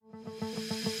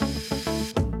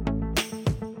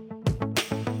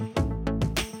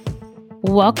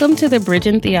Welcome to the Bridge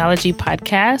in Theology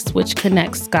podcast, which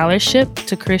connects scholarship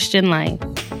to Christian life.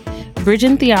 Bridge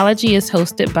in Theology is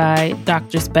hosted by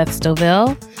Drs. Beth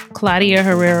Stovell, Claudia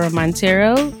Herrera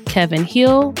Montero, Kevin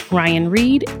Hill, Ryan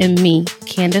Reed, and me,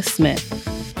 Candace Smith.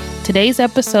 Today's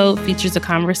episode features a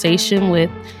conversation with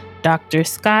Dr.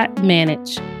 Scott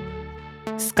Manetsch.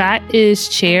 Scott is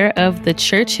chair of the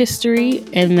Church History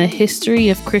and the History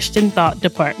of Christian Thought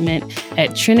Department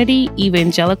at Trinity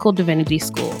Evangelical Divinity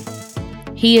School.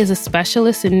 He is a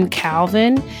specialist in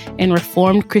Calvin and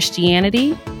Reformed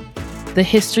Christianity, the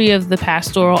history of the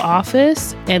pastoral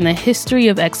office, and the history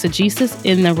of exegesis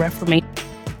in the Reformation.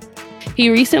 He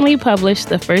recently published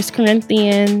the 1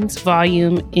 Corinthians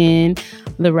volume in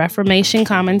the Reformation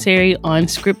Commentary on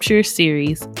Scripture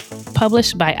series,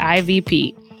 published by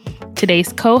IVP.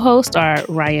 Today's co-hosts are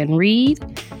Ryan Reed,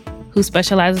 who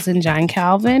specializes in John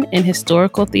Calvin and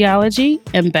historical theology,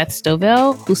 and Beth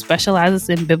Stovell, who specializes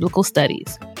in biblical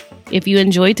studies. If you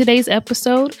enjoyed today's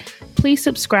episode, please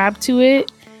subscribe to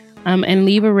it and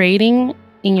leave a rating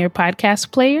in your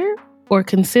podcast player, or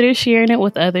consider sharing it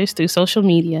with others through social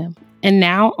media. And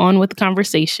now, on with the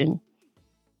conversation.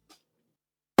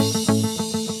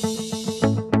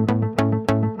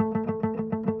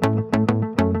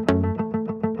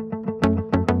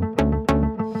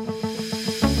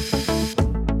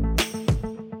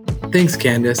 Thanks,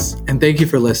 Candace, and thank you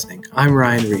for listening. I'm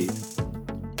Ryan Reed.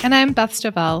 And I'm Beth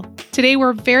Stovell. Today,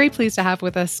 we're very pleased to have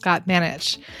with us Scott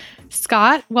Manetsch.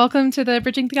 Scott, welcome to the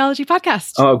Bridging Theology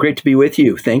podcast. Oh, great to be with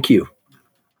you. Thank you.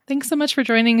 Thanks so much for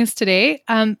joining us today.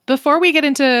 Before we get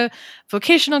into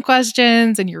vocational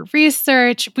questions and your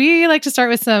research, we like to start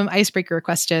with some icebreaker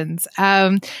questions.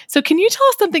 So can you tell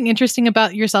us something interesting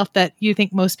about yourself that you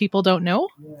think most people don't know?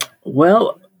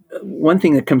 Well, one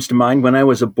thing that comes to mind, when I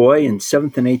was a boy in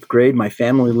 7th and 8th grade, my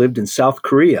family lived in South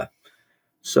Korea.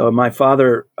 So my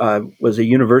father was a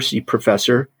university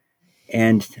professor,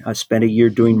 and I spent a year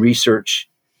doing research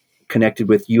connected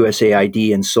with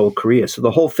USAID in Seoul, Korea. So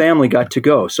the whole family got to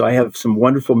go. So I have some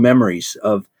wonderful memories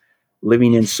of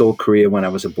living in Seoul, Korea when I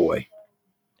was a boy.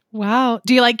 Wow.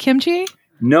 Do you like kimchi?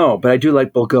 No, but I do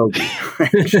like bulgogi.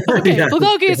 Okay,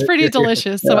 bulgogi is pretty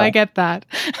delicious, so I get that.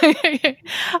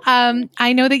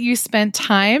 I know that you spent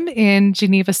time in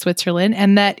Geneva, Switzerland,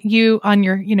 and that you on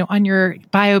your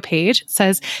bio page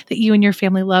says that you and your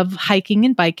family love hiking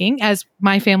and biking, as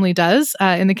my family does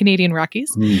in the Canadian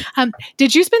Rockies.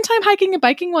 Did you spend time hiking and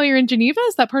biking while you're in Geneva?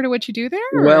 Is that part of what you do there?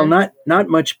 Or? Well, not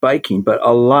much biking, but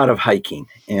a lot of hiking.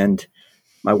 And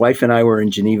my wife and I were in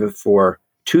Geneva for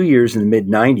 2 years in the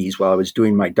mid-90s while I was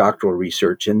doing my doctoral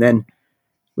research. And then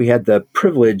we had the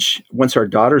privilege, once our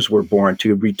daughters were born,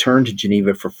 to return to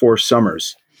Geneva for 4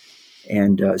 summers.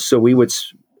 And so we would,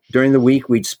 during the week,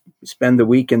 we'd spend the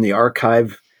week in the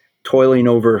archive toiling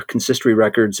over consistory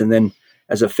records. And then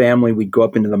as a family, we'd go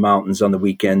up into the mountains on the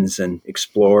weekends and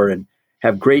explore and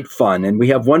have great fun. And we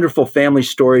have wonderful family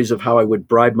stories of how I would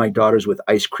bribe my daughters with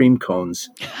ice cream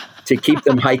cones to keep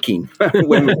them hiking.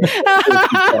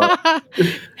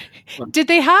 Did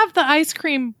they have the ice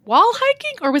cream while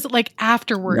hiking, or was it like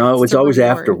afterwards? No, it was always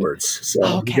afterwards.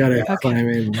 So You got to climb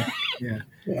in. Yeah.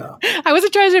 I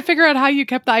wasn't trying to figure out how you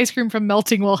kept the ice cream from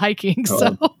melting while hiking.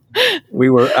 So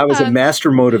I was a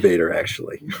master motivator,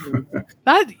 actually.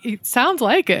 It sounds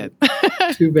like it.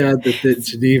 Too bad that the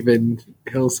Genevan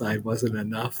hillside wasn't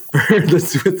enough for the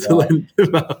Switzerland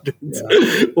mountains.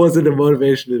 It wasn't a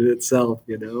motivation in itself,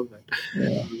 but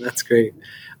that's great.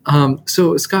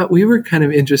 So, Scott, we were kind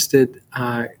of interested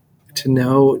to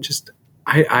know,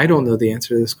 I don't know the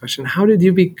answer to this question. How did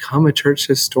you become a church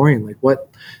historian? Like, what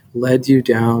led you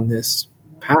down this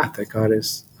path that God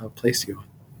has placed you on?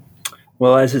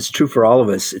 Well, as it's true for all of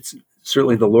us, it's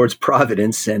certainly the Lord's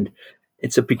providence, and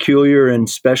it's a peculiar and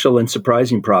special and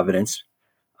surprising providence.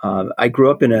 I grew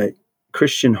up in a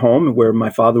Christian home where my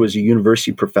father was a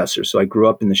university professor, so I grew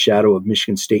up in the shadow of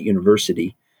Michigan State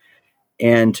University.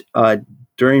 And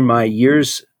during my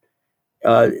years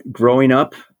growing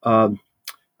up,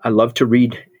 I loved to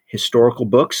read historical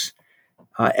books.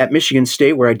 At Michigan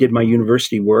State, where I did my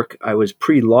university work, I was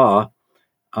pre-law,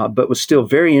 but was still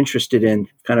very interested in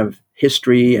kind of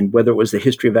history, and whether it was the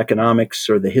history of economics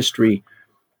or the history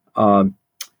of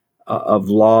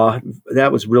law.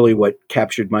 That was really what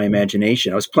captured my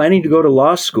imagination. I was planning to go to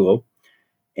law school,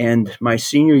 and my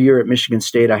senior year at Michigan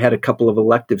State, I had a couple of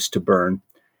electives to burn,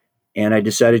 and I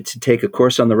decided to take a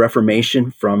course on the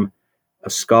Reformation from a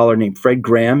scholar named Fred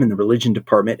Graham in the religion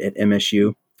department at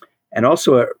MSU, and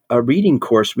also a reading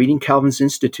course, reading Calvin's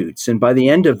Institutes. And by the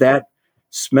end of that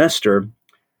semester,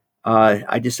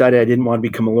 I decided I didn't want to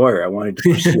become a lawyer. I wanted to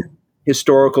pursue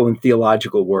historical and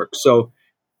theological work. So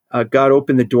God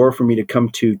opened the door for me to come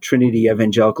to Trinity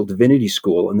Evangelical Divinity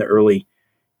School in the early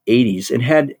 80s, and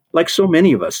had, like so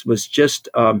many of us, was just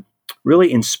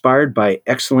really inspired by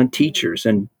excellent teachers.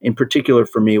 And in particular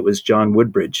for me, it was John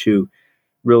Woodbridge, who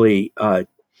really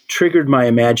triggered my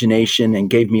imagination and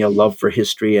gave me a love for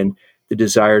history and the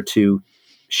desire to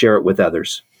share it with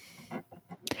others.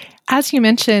 As you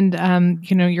mentioned,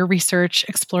 your research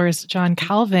explores John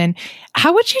Calvin.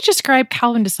 How would you describe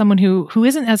Calvin to someone who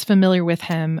isn't as familiar with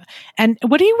him? And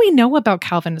what do we know about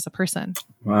Calvin as a person?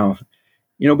 Wow.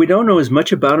 We don't know as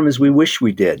much about him as we wish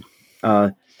we did.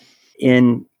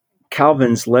 In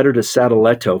Calvin's letter to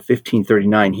Sadoleto,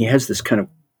 1539, he has this kind of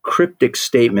cryptic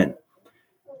statement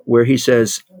where he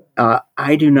says,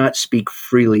 I do not speak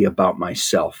freely about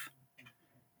myself.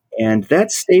 And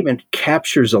that statement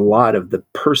captures a lot of the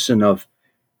person of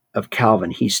Calvin.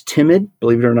 He's timid,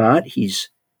 believe it or not. He's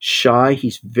shy.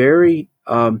 He's very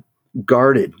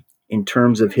guarded in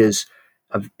terms of his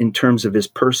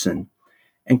person.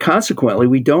 And consequently,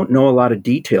 we don't know a lot of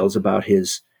details about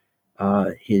his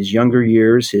younger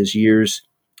years, his years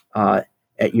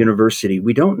at university.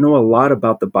 We don't know a lot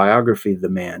about the biography of the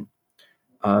man.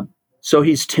 So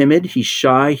he's timid, he's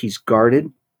shy, he's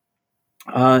guarded.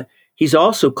 He's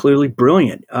also clearly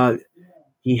brilliant.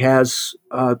 He has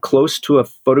close to a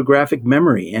photographic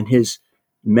memory, and his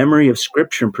memory of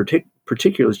Scripture in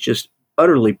particular is just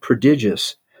utterly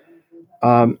prodigious.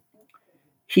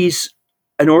 He's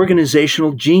an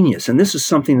organizational genius, and this is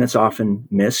something that's often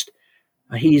missed.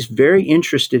 He's very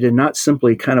interested in not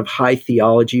simply kind of high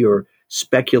theology or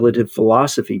speculative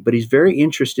philosophy, but he's very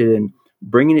interested in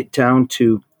bringing it down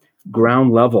to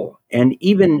ground level and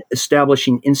even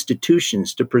establishing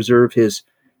institutions to preserve his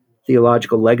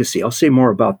theological legacy. I'll say more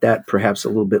about that perhaps a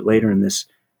little bit later in this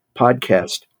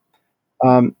podcast.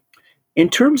 In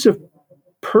terms of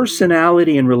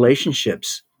personality and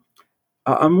relationships,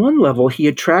 on one level, he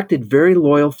attracted very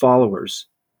loyal followers.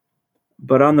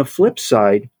 But on the flip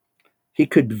side, he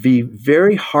could be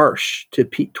very harsh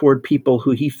toward people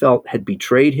who he felt had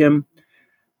betrayed him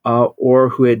or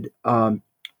who had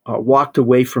walked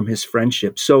away from his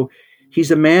friendship. So he's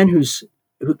a man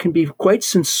who can be quite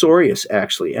censorious,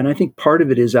 actually. And I think part of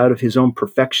it is out of his own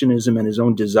perfectionism and his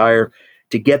own desire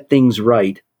to get things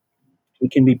right. He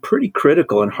can be pretty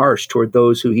critical and harsh toward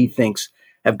those who he thinks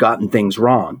have gotten things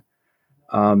wrong.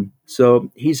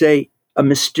 So he's a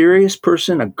mysterious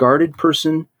person, a guarded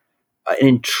person, an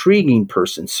intriguing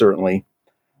person, certainly,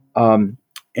 and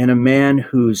a man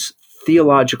whose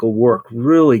theological work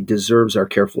really deserves our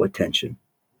careful attention.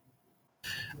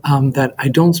 That I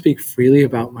don't speak freely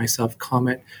about myself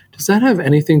comment, does that have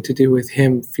anything to do with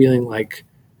him feeling like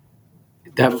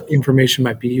that information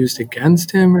might be used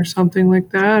against him or something like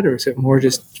that? Or is it more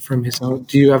just from his own?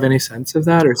 Do you have any sense of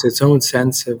that? Or is it its own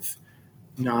sense of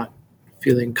not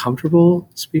feeling comfortable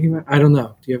speaking about? I don't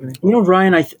know. Do you have any?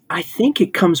 Ryan, I think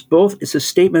it comes both. It's a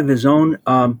statement of his own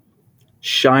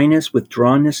shyness,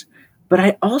 withdrawnness, but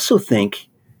I also think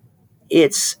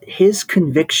it's his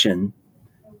conviction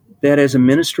that as a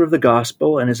minister of the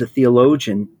gospel and as a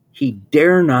theologian, he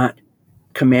dare not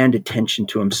command attention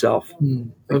to himself,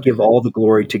 but give all the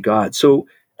glory to God. So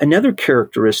another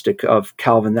characteristic of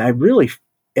Calvin that I really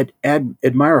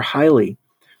admire highly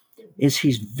is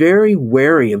he's very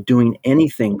wary of doing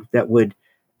anything that would,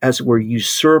 as it were,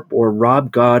 usurp or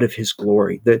rob God of his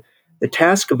glory. The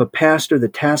task of a pastor, the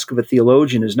task of a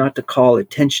theologian is not to call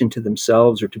attention to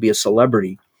themselves or to be a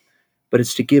celebrity, but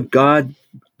it's to give God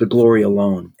the glory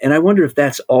alone. And I wonder if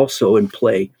that's also in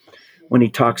play when he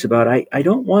talks about, I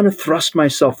don't want to thrust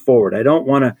myself forward. I don't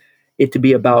want it to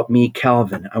be about me,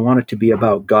 Calvin. I want it to be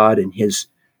about God and his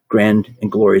grand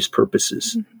and glorious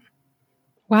purposes.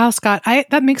 Wow, Scott,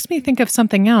 that makes me think of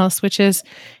something else, which is,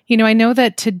 I know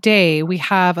that today we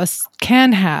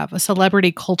can have a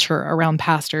celebrity culture around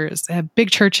pastors,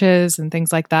 big churches and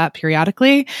things like that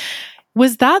periodically.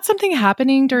 Was that something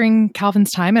happening during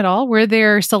Calvin's time at all? Were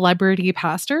there celebrity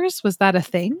pastors? Was that a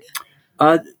thing?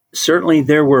 Certainly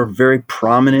there were very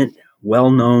prominent,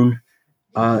 well-known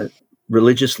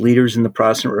religious leaders in the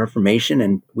Protestant Reformation,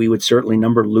 and we would certainly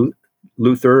number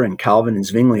Luther and Calvin and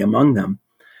Zwingli among them.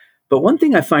 But one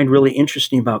thing I find really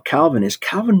interesting about Calvin is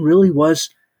Calvin really was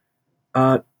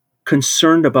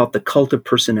concerned about the cult of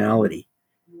personality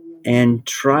and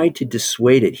tried to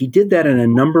dissuade it. He did that in a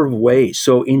number of ways.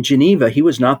 So in Geneva, he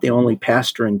was not the only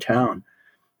pastor in town.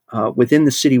 Within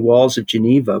the city walls of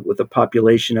Geneva, with a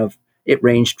population of, it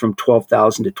ranged from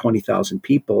 12,000 to 20,000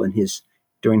 people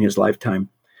during his lifetime.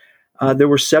 There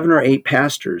were 7 or 8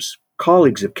 pastors,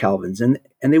 colleagues of Calvin's, and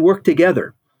they worked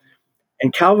together.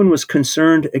 And Calvin was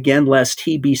concerned, again, lest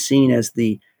he be seen as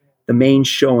the main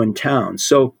show in town.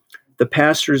 So the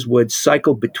pastors would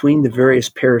cycle between the various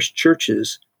parish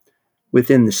churches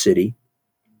within the city.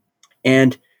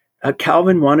 And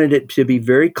Calvin wanted it to be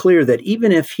very clear that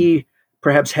even if he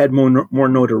perhaps had more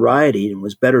notoriety and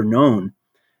was better known,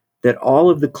 that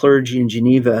all of the clergy in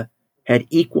Geneva had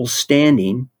equal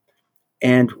standing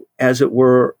and, as it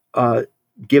were,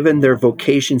 given their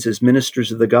vocations as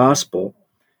ministers of the gospel,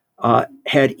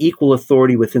 had equal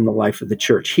authority within the life of the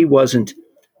church. He wasn't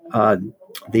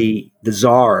the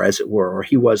czar, as it were, or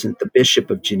he wasn't the bishop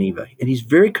of Geneva. And he's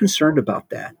very concerned about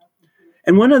that.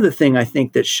 And one other thing I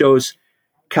think that shows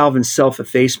Calvin's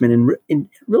self-effacement in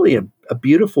really a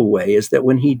beautiful way is that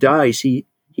when he dies, he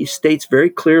states very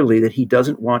clearly that he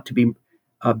doesn't want to be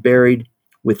buried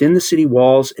within the city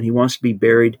walls, and he wants to be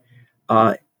buried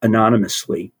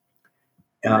anonymously.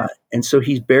 And so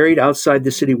he's buried outside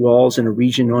the city walls in a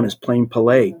region known as Plain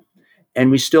Palais,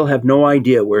 and we still have no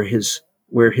idea where his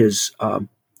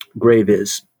grave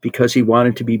is, because he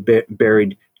wanted to be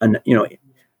buried,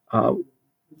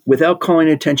 without calling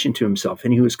attention to himself,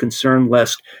 and he was concerned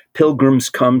lest pilgrims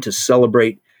come to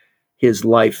celebrate his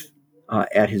life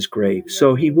at his grave.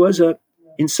 So he was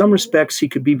in some respects, he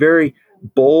could be very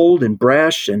bold and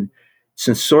brash and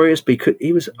censorious, but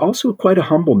he was also quite a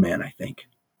humble man, I think.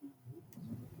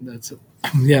 That's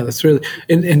really,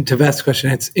 and to Beth's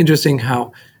question, it's interesting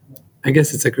how, I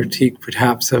guess it's a critique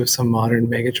perhaps of some modern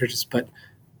megachurches, but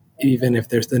even if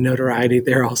there's the notoriety,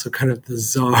 they're also kind of the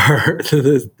czar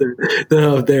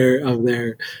of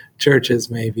their churches,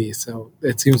 maybe. So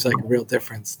it seems like a real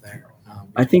difference there.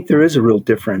 I think there is a real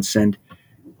difference, and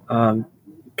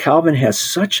Calvin has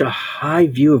such a high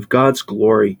view of God's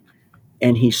glory,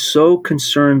 and he's so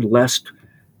concerned lest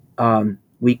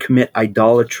we commit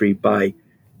idolatry by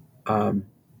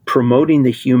promoting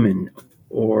the human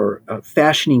or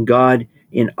fashioning God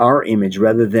in our image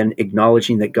rather than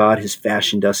acknowledging that God has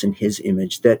fashioned us in his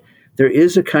image, that there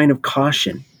is a kind of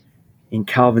caution in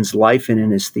Calvin's life and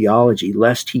in his theology,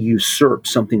 lest he usurp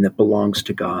something that belongs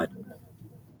to God.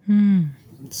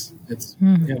 It's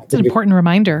an important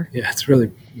reminder. Yeah,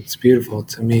 it's beautiful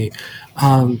to me.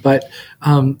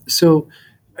 So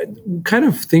kind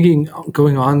of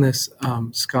going on this,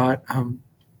 Scott,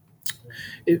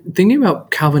 thinking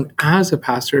about Calvin as a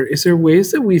pastor, is there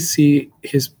ways that we see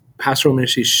his pastoral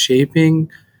ministry shaping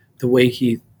the way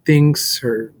he thinks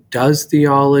or does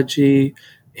theology?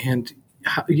 And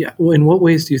in what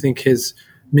ways do you think his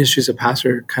ministry as a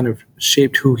pastor kind of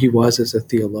shaped who he was as a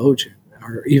theologian,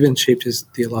 or even shaped his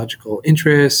theological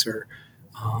interests, or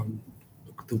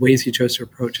the ways he chose to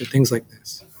approach it, things like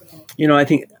this? I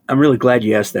think I'm really glad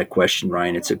you asked that question,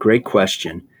 Ryan. It's a great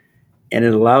question, and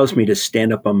it allows me to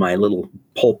stand up on my little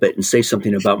pulpit and say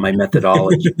something about my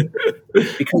methodology.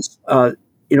 Because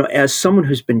as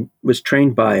someone was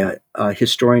trained by a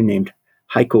historian named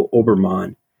Heiko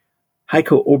Obermann.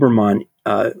 Heiko Obermann,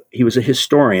 he was a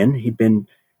historian. He'd been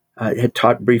had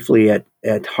taught briefly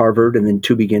at Harvard and then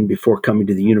Tübingen before coming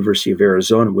to the University of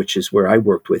Arizona, which is where I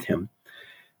worked with him.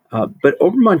 But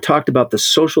Obermann talked about the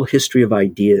social history of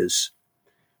ideas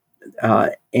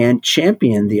and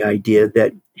championed the idea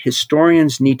that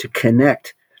historians need to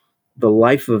connect the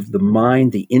life of the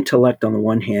mind, the intellect on the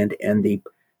one hand, and the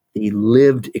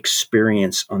lived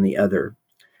experience on the other,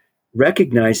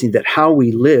 recognizing that how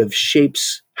we live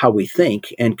shapes how we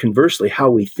think, and conversely, how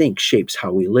we think shapes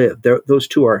how we live. Those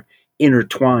two are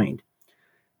intertwined.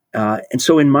 And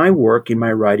so in my work, in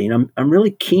my writing, I'm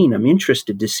really keen, I'm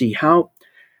interested to see how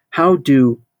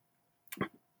do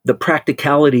the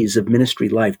practicalities of ministry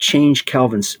life change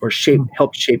Calvin's, or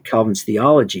help shape Calvin's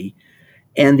theology,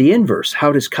 and the inverse.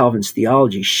 How does Calvin's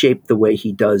theology shape the way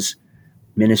he does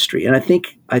ministry? And I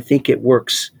think it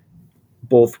works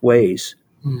both ways.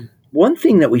 One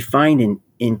thing that we find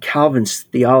in Calvin's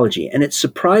theology, and it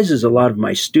surprises a lot of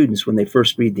my students when they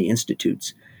first read the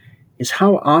Institutes, is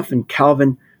how often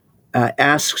Calvin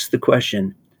asks the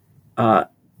question,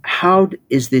 how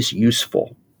is this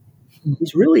useful?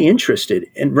 He's really interested.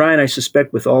 And Ryan, I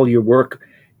suspect with all your work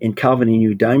in Calvin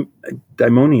and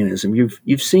Daimonianism,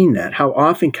 you've seen that, how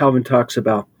often Calvin talks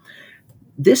about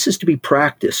this is to be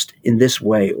practiced in this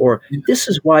way, or this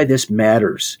is why this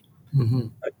matters. Mm-hmm.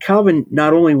 Calvin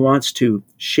not only wants to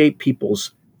shape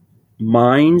people's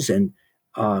minds and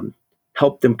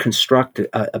help them construct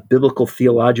a biblical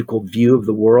theological view of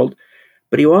the world,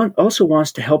 but he also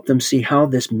wants to help them see how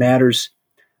this matters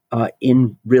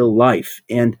in real life.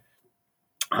 And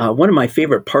one of my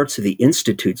favorite parts of the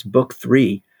Institutes, Book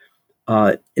 3,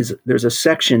 is there's a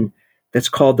section that's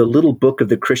called The Little Book of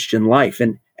the Christian Life.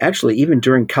 And actually, even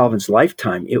during Calvin's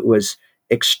lifetime, it was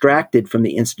extracted from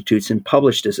the Institutes and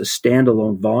published as a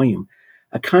standalone volume,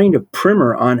 a kind of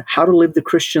primer on how to live the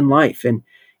Christian life. And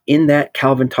In that,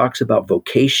 Calvin talks about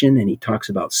vocation, and he talks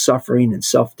about suffering and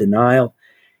self-denial.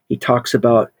 He talks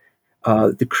about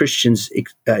the Christian's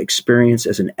experience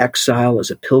as an exile, as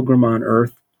a pilgrim on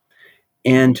earth.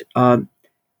 And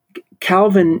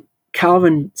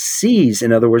Calvin sees,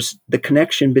 in other words, the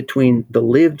connection between the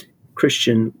lived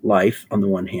Christian life on the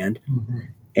one hand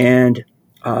and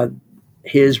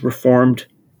his Reformed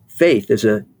faith as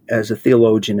a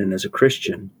theologian and as a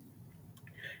Christian.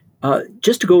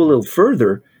 Just to go a little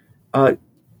further,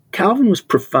 Calvin was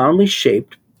profoundly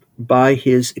shaped by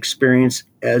his experience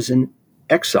as an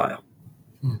exile.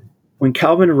 When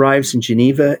Calvin arrives in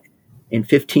Geneva in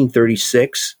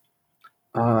 1536,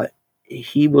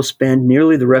 he will spend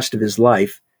nearly the rest of his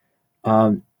life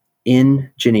in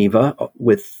Geneva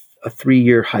with a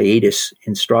 3-year hiatus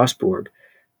in Strasbourg,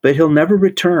 but he'll never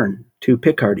return to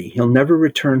Picardy. He'll never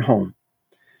return home.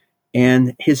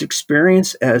 And his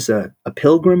experience as a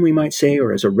pilgrim, we might say,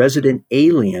 or as a resident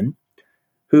alien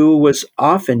who was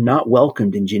often not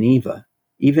welcomed in Geneva,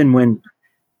 even when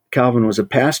Calvin was a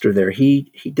pastor there, he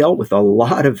dealt with a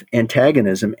lot of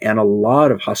antagonism and a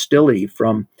lot of hostility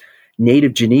from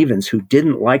native Genevans who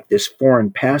didn't like this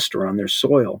foreign pastor on their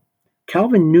soil.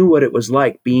 Calvin knew what it was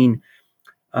like being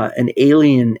an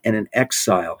alien and an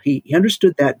exile. He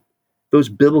understood those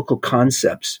biblical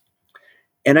concepts.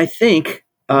 And I think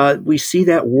we see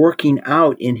that working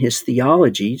out in his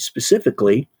theology,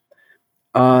 specifically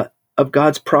of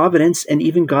God's providence and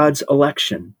even God's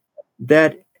election,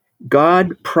 that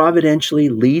God providentially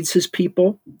leads his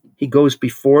people. He goes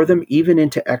before them, even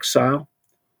into exile,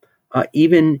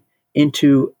 even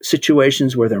into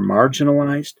situations where they're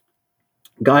marginalized.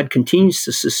 God continues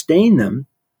to sustain them.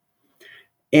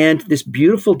 And this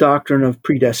beautiful doctrine of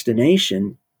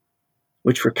predestination,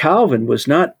 which for Calvin was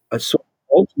not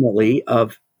ultimately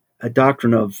of a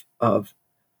doctrine of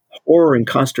horror and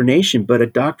consternation, but a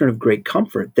doctrine of great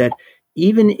comfort, that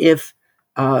even if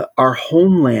our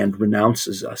homeland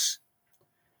renounces us,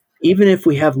 even if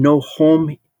we have no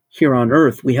home here on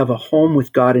earth, we have a home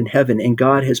with God in heaven, and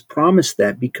God has promised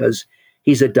that because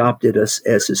he's adopted us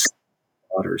as his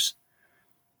daughters.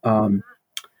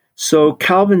 So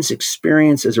Calvin's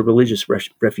experience as a religious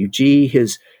refugee,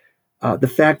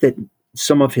 the fact that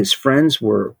some of his friends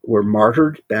were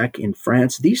martyred back in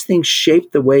France, these things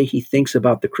shaped the way he thinks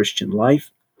about the Christian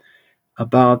life,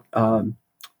 about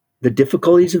the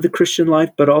difficulties of the Christian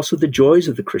life, but also the joys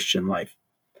of the Christian life.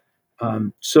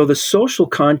 So the social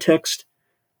context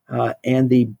and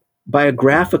the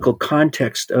biographical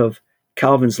context of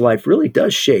Calvin's life really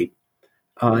does shape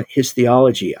his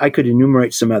theology. I could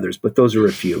enumerate some others, but those are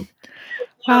a few.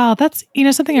 Wow, that's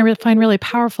something I find really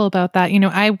powerful about that.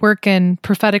 I work in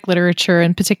prophetic literature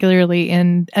and particularly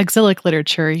in exilic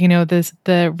literature.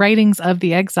 The writings of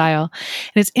the exile,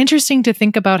 and it's interesting to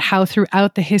think about how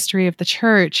throughout the history of the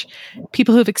church,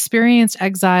 people who've experienced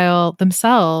exile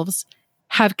themselves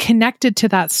have connected to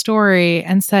that story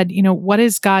and said, what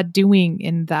is God doing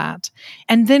in that,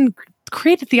 and then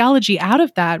create a theology out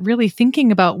of that, really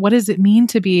thinking about what does it mean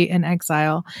to be in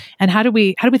exile, and how do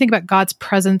we think about God's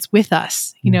presence with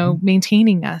us,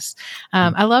 maintaining us.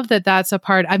 I love that that's a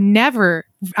part.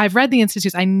 I've read the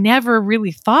Institutes. I never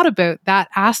really thought about that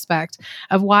aspect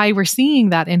of why we're seeing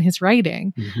that in his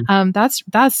writing. That's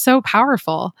so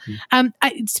powerful.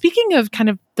 Speaking of kind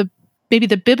of maybe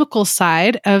the biblical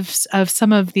side of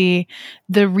some of the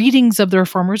readings of the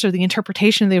Reformers or the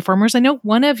interpretation of the Reformers. I know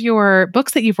one of your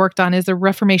books that you've worked on is the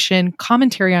Reformation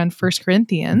Commentary on 1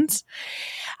 Corinthians.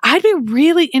 I'd be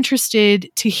really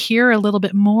interested to hear a little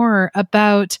bit more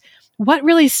about what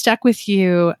really stuck with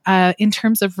you in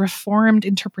terms of Reformed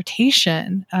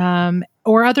interpretation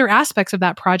or other aspects of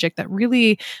that project that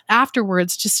really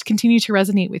afterwards just continue to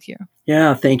resonate with you.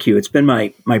 Yeah, thank you. It's been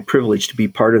my privilege to be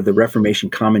part of the Reformation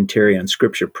Commentary on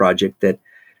Scripture project that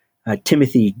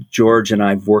Timothy, George, and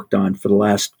I've worked on for the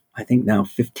last, I think now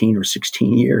 15 or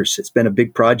 16 years. It's been a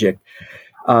big project.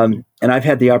 And I've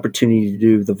had the opportunity to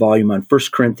do the volume on 1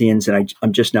 Corinthians, and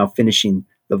I'm just now finishing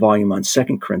the volume on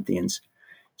 2 Corinthians.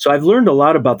 So I've learned a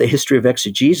lot about the history of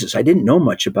exegesis. I didn't know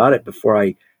much about it before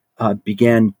I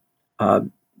began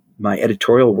my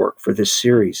editorial work for this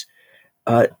series.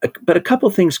 But a couple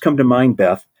of things come to mind,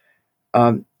 Beth.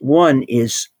 One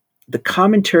is the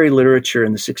commentary literature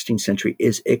in the 16th century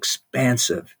is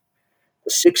expansive.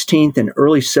 The 16th and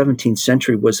early 17th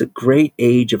century was a great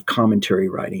age of commentary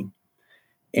writing.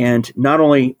 And not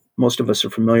only most of us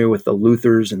are familiar with the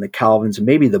Luthers and the Calvins and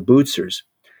maybe the Bootsers,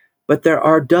 but there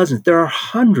are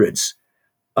hundreds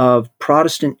of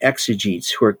Protestant exegetes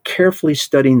who are carefully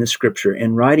studying the Scripture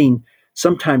and writing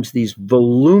sometimes these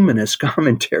voluminous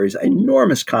commentaries,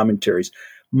 enormous commentaries,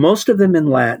 most of them in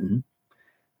Latin,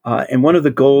 And one of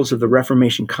the goals of the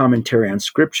Reformation Commentary on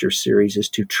Scripture series is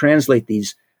to translate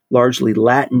these largely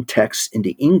Latin texts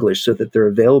into English so that they're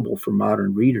available for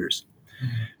modern readers.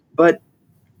 But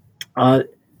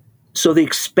so the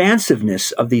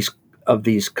expansiveness of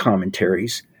these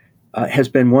commentaries has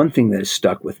been one thing that has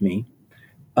stuck with me.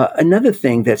 Another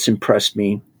thing that's impressed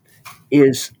me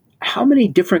is how many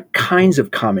different kinds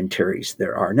of commentaries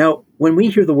there are. Now, when we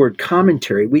hear the word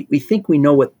commentary, we think we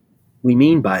know what we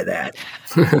mean by that.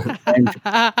 and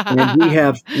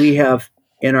we have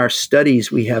in our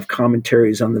studies, we have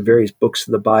commentaries on the various books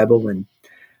of the Bible and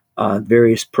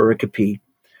various pericope.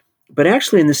 But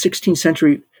actually in the 16th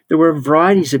century, there were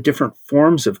varieties of different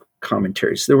forms of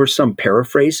commentaries. There were some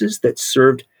paraphrases that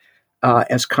served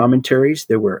as commentaries.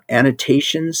 There were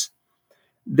annotations.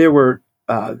 There were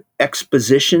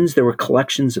expositions. There were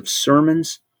collections of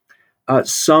sermons.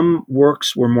 Some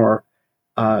works were more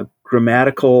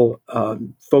grammatical,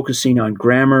 focusing on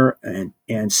grammar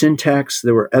and syntax.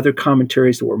 There were other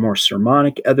commentaries that were more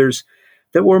sermonic, others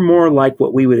that were more like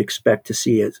what we would expect to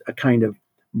see as a kind of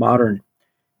modern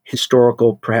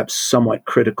historical, perhaps somewhat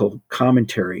critical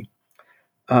commentary.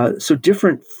 So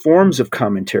different forms of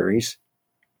commentaries.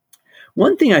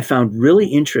 One thing I found really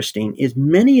interesting is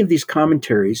many of these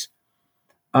commentaries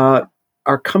are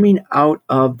coming out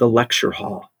of the lecture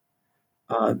hall.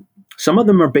 Some of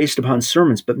them are based upon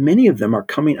sermons, but many of them are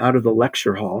coming out of the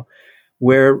lecture hall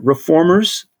where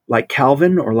reformers like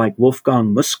Calvin or like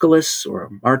Wolfgang Musculus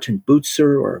or Martin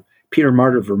Butzer or Peter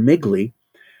Martyr Vermigli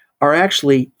are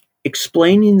actually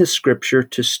explaining the scripture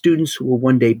to students who will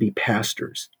one day be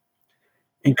pastors.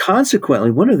 And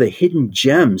consequently, one of the hidden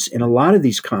gems in a lot of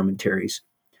these commentaries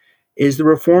is the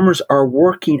reformers are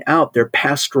working out their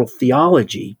pastoral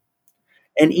theology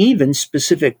and even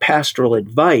specific pastoral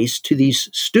advice to these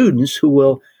students who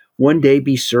will one day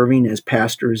be serving as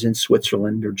pastors in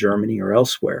Switzerland or Germany or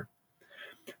elsewhere.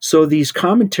 So these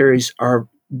commentaries are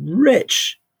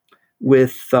rich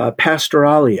with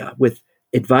pastoralia, with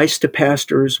advice to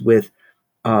pastors, with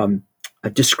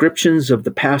descriptions of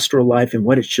the pastoral life and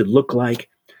what it should look like,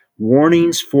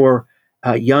 warnings for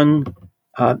young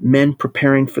men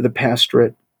preparing for the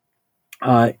pastorate.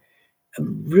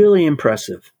 Really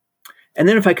impressive. And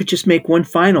then if I could just make one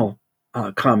final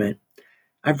comment,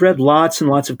 I've read lots and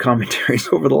lots of commentaries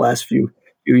over the last few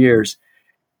years.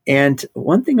 And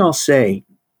one thing I'll say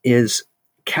is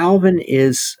Calvin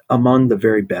is among the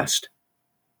very best.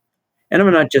 And I'm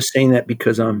not just saying that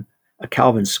because I'm a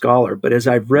Calvin scholar, but as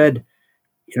I've read,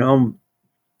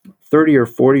 30 or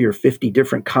 40 or 50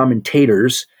 different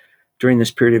commentators during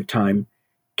this period of time,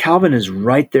 Calvin is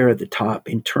right there at the top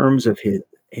in terms of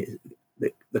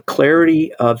the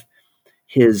clarity of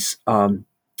his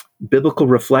biblical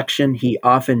reflection. He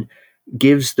often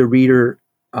gives the reader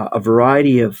a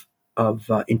variety of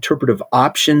interpretive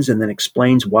options and then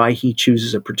explains why he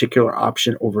chooses a particular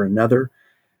option over another.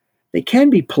 They can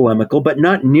be polemical, but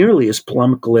not nearly as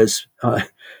polemical as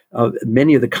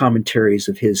many of the commentaries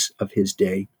of his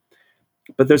day.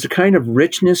 But there's a kind of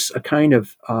richness, a kind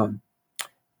of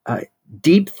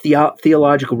deep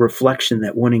theological reflection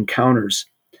that one encounters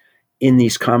in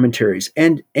these commentaries,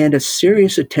 and a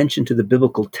serious attention to the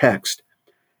biblical text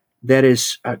that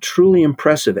is truly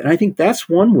impressive. And I think that's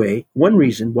one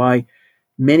reason why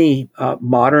many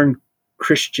modern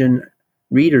Christian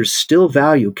readers still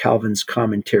value Calvin's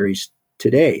commentaries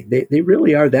today. They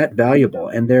really are that valuable,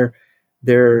 and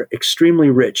they're extremely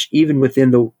rich, even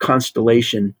within the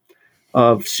constellation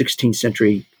of 16th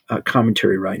century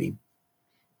commentary writing.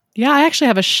 Yeah, I actually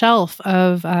have a shelf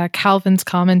of Calvin's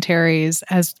commentaries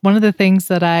as one of the things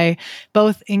that I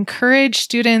both encourage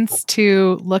students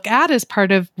to look at as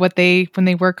part of when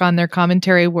they work on their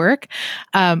commentary work,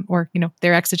 or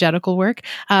their exegetical work,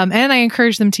 and I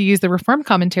encourage them to use the Reformed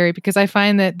commentary because I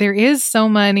find that there is so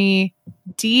many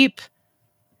deep,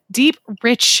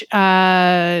 rich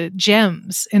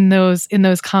gems in those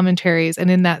commentaries and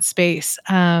in that space.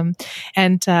 I'm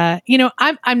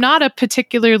not a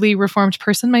particularly Reformed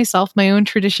person myself. My own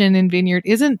tradition in Vineyard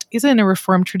isn't a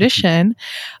Reformed tradition,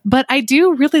 but I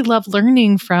do really love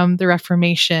learning from the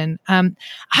Reformation. I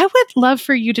would love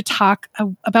for you to talk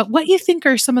about what you think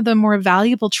are some of the more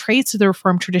valuable traits of the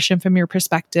Reformed tradition from your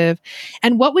perspective,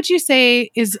 and what would you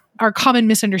say are common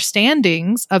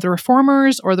misunderstandings of the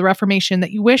Reformers or the Reformation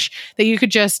that you wish that you could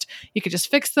just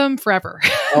fix them forever?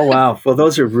 Oh, wow. Well,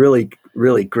 those are really,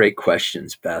 really great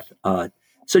questions, Beth.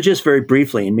 So just very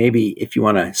briefly, and maybe if you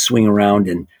want to swing around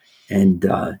and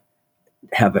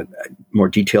have a more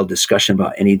detailed discussion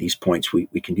about any of these points, we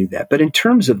can do that. But in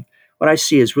terms of what I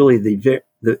see as really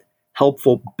the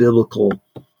helpful biblical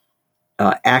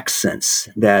accents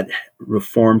that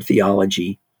Reformed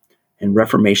theology and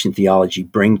Reformation theology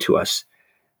bring to us.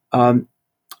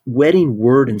 Wedding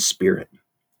word and spirit,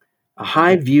 a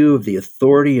high view of the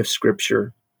authority of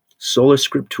Scripture, sola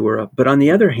scriptura, but on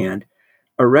the other hand,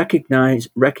 a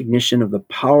recognition of the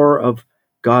power of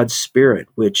God's Spirit,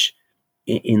 which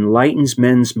enlightens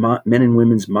men and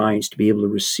women's minds to be able to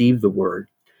receive the Word.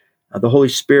 The Holy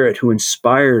Spirit who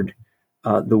inspired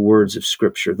the words of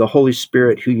Scripture, the Holy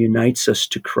Spirit who unites us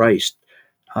to Christ,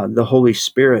 the Holy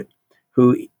Spirit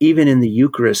who, even in the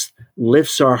Eucharist,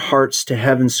 lifts our hearts to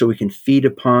heaven so we can feed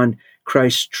upon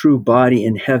Christ's true body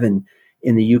in heaven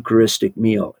in the Eucharistic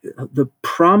meal. The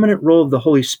prominent role of the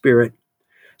Holy Spirit,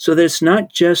 so that it's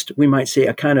not just, we might say,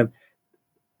 a kind of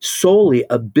solely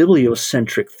a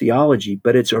bibliocentric theology,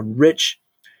 but it's a rich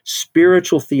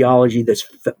spiritual theology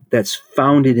that's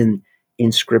founded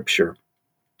in Scripture.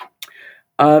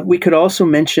 We could also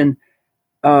mention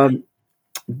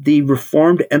the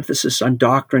Reformed emphasis on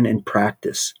doctrine and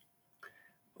practice.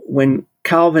 When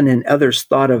Calvin and others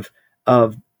thought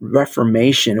of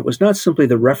Reformation, it was not simply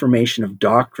the reformation of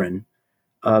doctrine,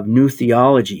 of new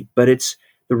theology, but it's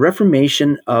the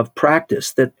reformation of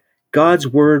practice, that God's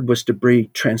word was to be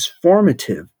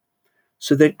transformative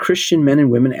so that Christian men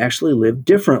and women actually live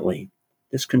differently.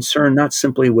 This concern not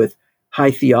simply with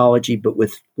high theology, but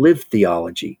with lived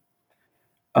theology.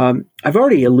 I've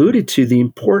already alluded to the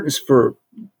importance for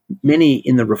many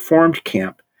in the Reformed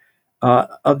camp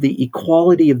of the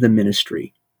equality of the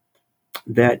ministry,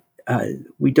 that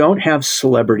we don't have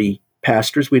celebrity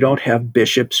pastors, we don't have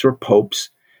bishops or popes,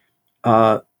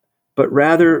 but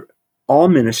rather all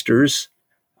ministers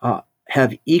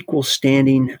have equal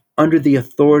standing under the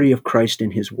authority of Christ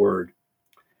and his word.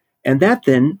 And that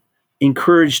then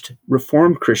encouraged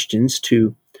Reformed Christians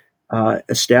to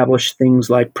establish things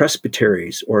like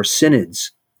presbyteries or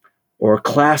synods or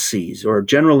classes or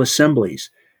general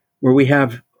assemblies, where we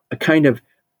have a kind of,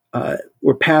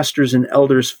 where pastors and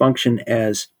elders function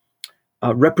as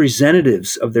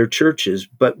representatives of their churches,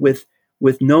 but with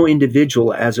no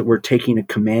individual, as it were, taking a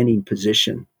commanding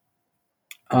position.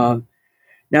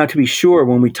 Now, to be sure,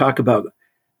 when we talk about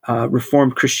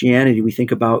Reformed Christianity, we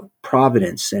think about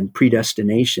providence and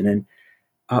predestination.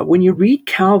 And when you read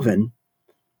Calvin,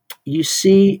 you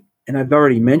see, and I've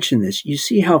already mentioned this, you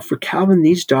see how for Calvin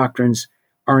these doctrines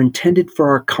are intended for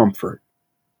our comfort.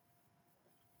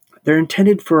 They're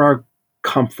intended for our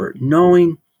comfort,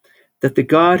 knowing that the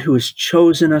God who has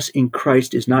chosen us in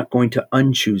Christ is not going to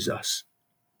unchoose us.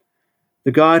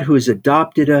 The God who has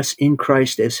adopted us in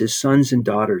Christ as his sons and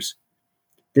daughters,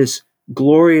 this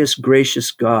glorious, gracious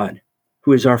God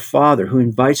who is our Father, who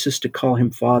invites us to call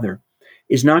him Father,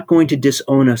 is not going to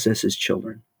disown us as his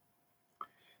children.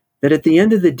 That at the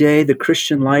end of the day, the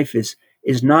Christian life is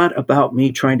not about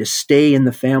me trying to stay in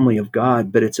the family of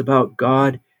God, but it's about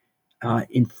God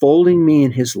enfolding me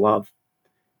in his love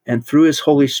and through his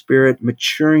Holy Spirit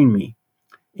maturing me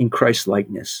in Christ's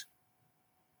likeness.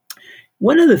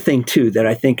 One other thing, too, that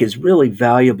I think is really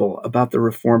valuable about the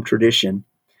Reformed tradition,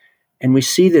 and we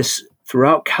see this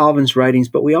throughout Calvin's writings,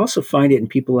 but we also find it in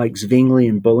people like Zwingli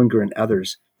and Bullinger and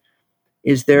others,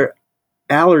 is their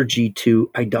allergy to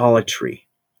idolatry.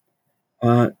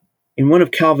 In one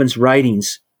of Calvin's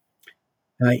writings,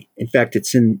 in fact,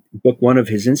 it's in book 1 of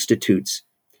his Institutes,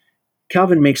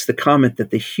 Calvin makes the comment that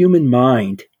the human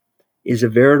mind is a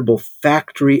veritable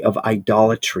factory of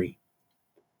idolatry.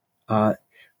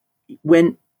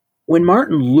 When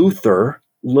Martin Luther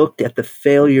looked at the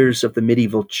failures of the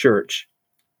medieval church,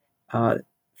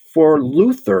 for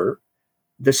Luther,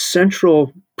 the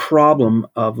central problem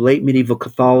of late medieval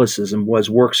Catholicism was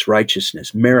works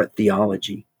righteousness, merit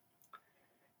theology.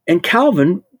 And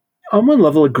Calvin, on one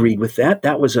level, agreed with that.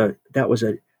 That was a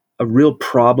real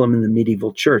problem in the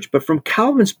medieval church. But from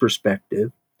Calvin's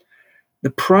perspective,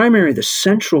 the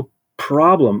central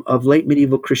problem of late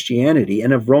medieval Christianity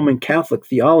and of Roman Catholic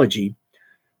theology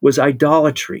was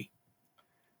idolatry.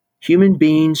 Human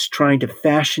beings trying to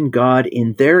fashion God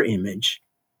in their image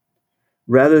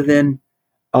rather than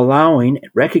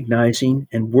recognizing,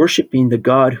 and worshiping the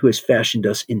God who has fashioned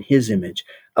us in his image,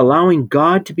 allowing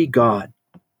God to be God.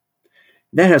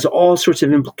 That has all sorts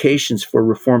of implications for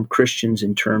Reformed Christians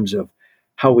in terms of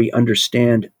how we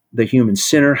understand the human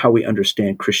sinner, how we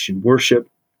understand Christian worship,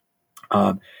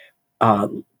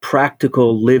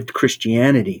 practical lived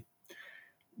Christianity.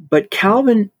 But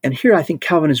Calvin, and here I think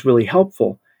Calvin is really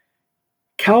helpful,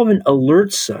 Calvin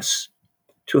alerts us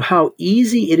to how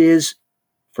easy it is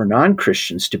for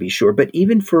non-Christians, to be sure, but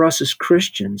even for us as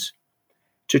Christians,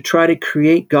 to try to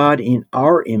create God in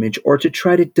our image, or to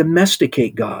try to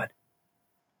domesticate God.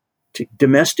 To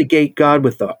domesticate God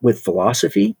with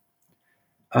philosophy,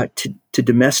 to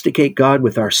domesticate God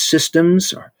with our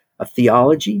systems, a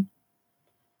theology,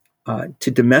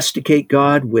 to domesticate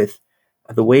God with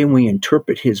the way we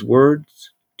interpret his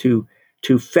words, to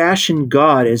fashion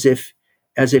God as if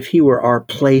he were our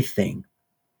plaything.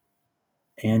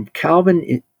 And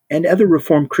Calvin and other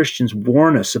Reformed Christians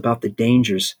warn us about the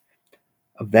dangers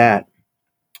of that.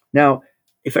 Now,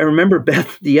 if I remember,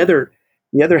 Beth, the other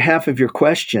half of your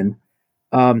question,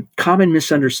 common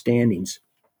misunderstandings.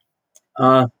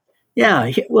 Well,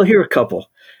 here are a couple,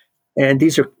 and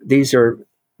these are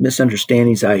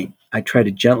misunderstandings I try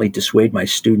to gently dissuade my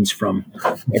students from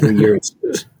every year.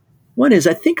 One is,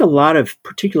 I think a lot of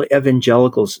particularly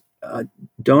evangelicals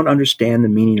don't understand the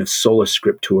meaning of sola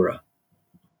scriptura,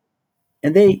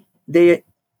 and they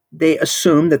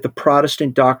assume that the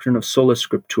Protestant doctrine of sola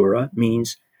scriptura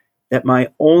means that my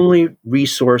only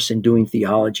resource in doing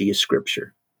theology is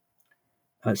Scripture.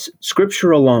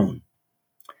 Scripture alone.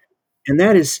 And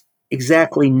that is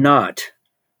exactly not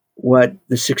what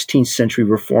the 16th century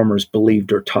reformers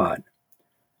believed or taught.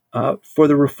 For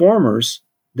the reformers,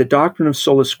 the doctrine of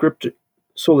sola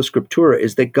scriptura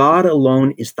is that God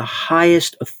alone is the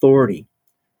highest authority.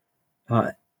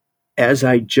 As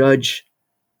I judge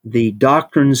the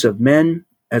doctrines of men,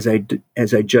 as I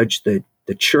judge the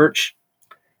church,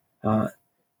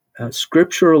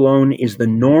 Scripture alone is the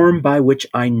norm by which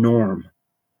I norm.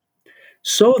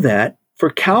 So that for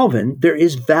Calvin, there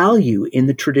is value in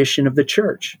the tradition of the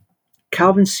church.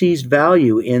 Calvin sees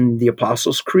value in the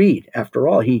Apostles' Creed. After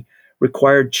all, he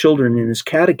required children in his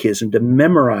catechism to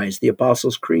memorize the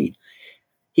Apostles' Creed.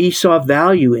 He saw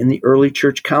value in the early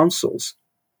church councils.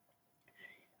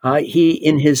 He,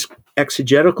 in his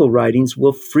exegetical writings,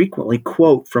 will frequently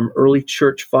quote from early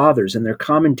church fathers and their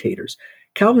commentators.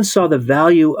 Calvin saw the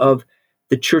value of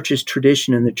the church's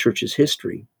tradition and the church's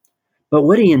history. But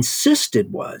what he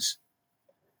insisted was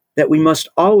that we must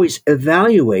always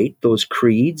evaluate those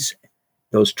creeds,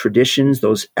 those traditions,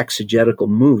 those exegetical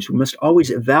moves. We must always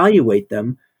evaluate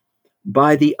them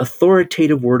by the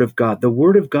authoritative Word of God. The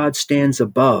Word of God stands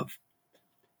above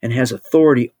and has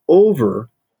authority over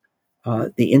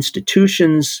the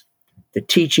institutions, the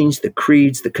teachings, the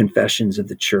creeds, the confessions of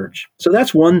the church. So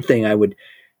that's one thing I would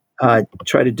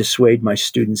try to dissuade my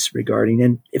students regarding.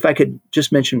 And if I could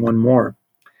just mention one more.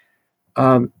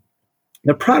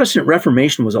 The Protestant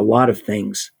Reformation was a lot of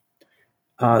things,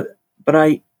 but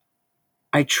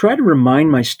I try to remind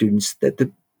my students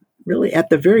that really at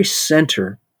the very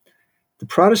center, the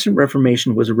Protestant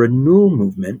Reformation was a renewal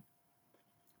movement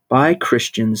by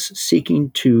Christians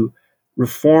seeking to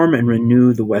reform and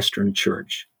renew the Western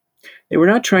Church. They were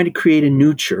not trying to create a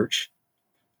new church.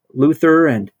 Luther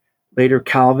and later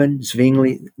Calvin,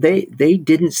 Zwingli, they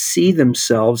didn't see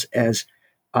themselves as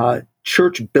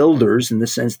church builders in the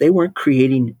sense they weren't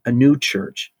creating a new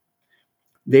church.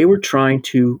 They were trying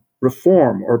to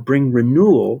reform or bring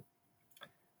renewal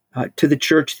to the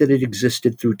church that had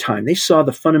existed through time. They saw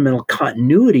the fundamental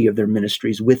continuity of their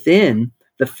ministries within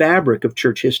the fabric of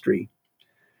church history.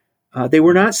 They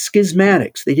were not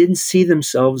schismatics. They didn't see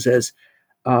themselves as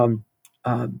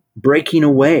breaking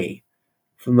away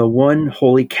from the one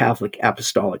holy Catholic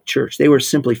apostolic church. They were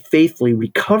simply faithfully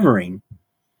recovering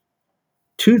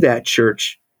to that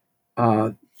church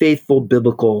faithful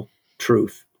biblical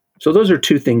truth. So those are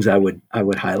two things I would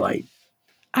highlight.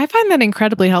 I find that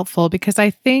incredibly helpful because I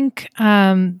think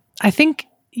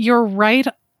you're right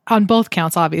on both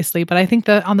counts, obviously, but I think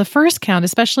that on the first count,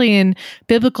 especially in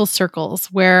biblical circles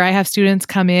where I have students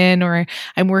come in or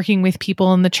I'm working with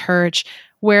people in the church,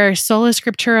 where sola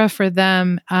scriptura for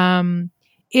them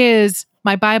is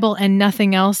my Bible and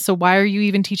nothing else. So why are you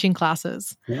even teaching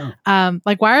classes? Yeah.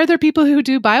 Why are there people who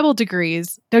do Bible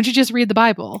degrees? Don't you just read the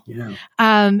Bible? Yeah.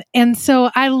 And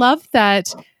so I love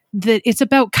that it's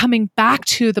about coming back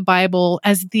to the Bible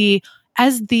as the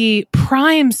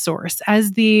prime source,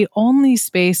 as the only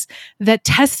space that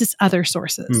tests other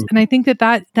sources. And I think that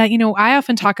I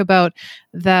often talk about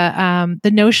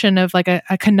the notion of like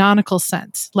a canonical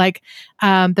sense, like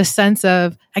the sense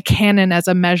of a canon as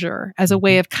a measure, as a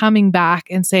way of coming back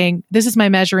and saying, this is my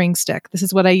measuring stick. This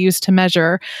is what I use to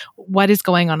measure what is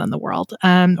going on in the world,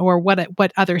 or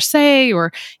what others say,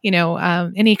 or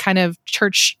any kind of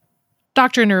church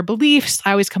doctrine or beliefs.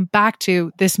 I always come back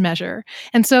to this measure.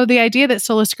 And so the idea that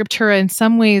sola scriptura in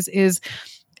some ways is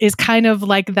kind of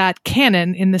like that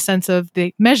canon in the sense of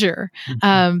the measure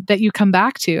that you come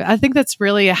back to. I think that's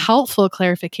really a helpful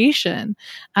clarification.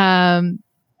 And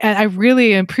I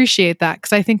really appreciate that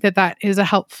because I think that is a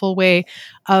helpful way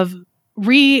of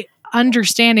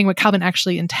re-understanding what Calvin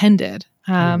actually intended.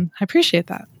 I appreciate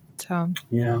that. So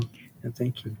yeah,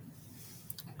 thank you.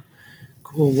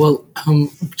 Cool. Well,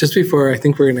 just before, I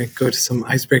think we're going to go to some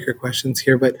icebreaker questions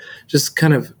here, but just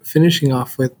kind of finishing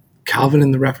off with Calvin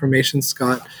and the Reformation,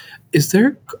 Scott, is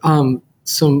there I'm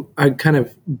kind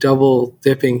of double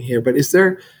dipping here, but is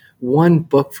there one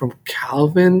book from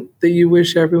Calvin that you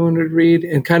wish everyone would read?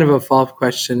 And kind of a follow-up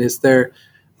question, is there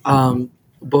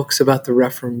books about the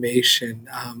Reformation?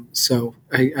 So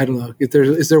I don't know.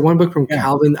 Is there one book from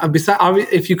Calvin?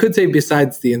 If you could say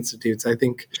besides the Institutes, I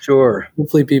think sure.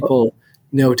 Hopefully people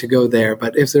know to go there.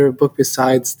 But is there a book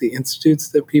besides the Institutes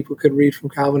that people could read from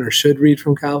Calvin or should read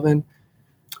from Calvin?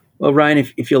 Well, Ryan,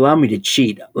 if you allow me to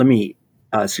cheat, let me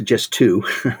suggest two.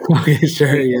 Okay,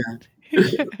 sure, yeah.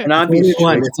 An obvious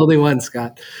choice. It's only one,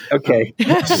 Scott. Okay.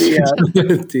 The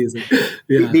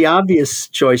obvious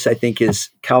choice, I think, is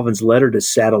Calvin's letter to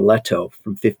Sadoleto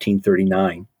from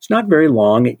 1539. It's not very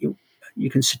long. You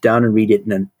can sit down and read it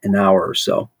in an hour or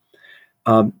so.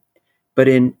 But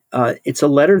it's a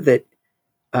letter that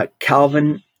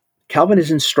Calvin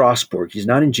is in Strasbourg. He's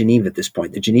not in Geneva at this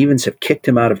point. The Genevans have kicked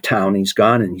him out of town. He's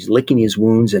gone and he's licking his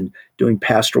wounds and doing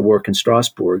pastoral work in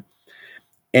Strasbourg.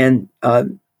 And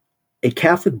a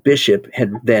Catholic bishop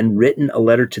had then written a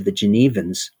letter to the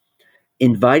Genevans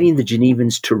inviting the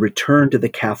Genevans to return to the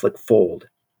Catholic fold.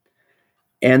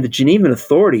 And the Genevan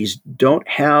authorities don't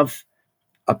have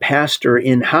a pastor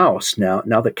in-house now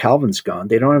that Calvin's gone.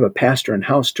 They don't have a pastor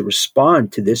in-house to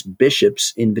respond to this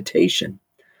bishop's invitation.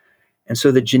 And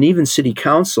so the Genevan City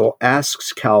Council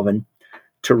asks Calvin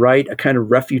to write a kind of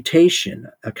refutation,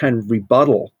 a kind of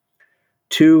rebuttal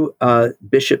to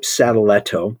Bishop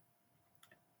Sadoleto,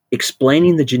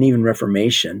 explaining the Genevan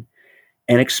Reformation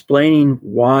and explaining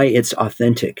why it's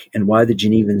authentic and why the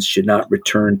Genevans should not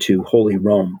return to Holy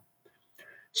Rome.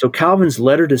 So Calvin's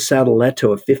letter to Sadoleto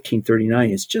of 1539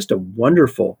 is just a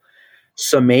wonderful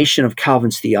summation of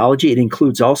Calvin's theology. It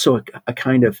includes also a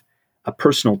kind of a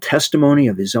personal testimony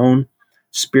of his own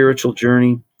spiritual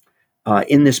journey.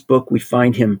 In this book, we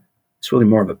find him, it's really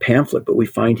more of a pamphlet, but we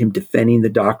find him defending the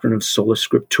doctrine of sola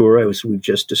scriptura, as we've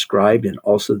just described, and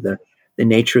also the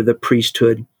nature of the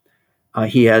priesthood.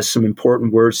 He has some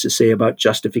important words to say about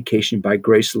justification by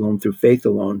grace alone through faith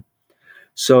alone.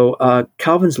 So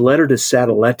Calvin's letter to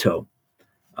Sadoleto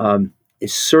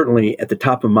is certainly at the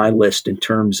top of my list in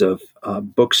terms of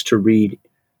books to read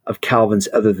of Calvin's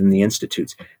other than the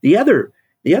Institutes. The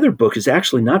other book is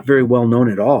actually not very well known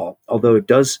at all, although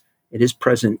it is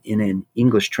present in an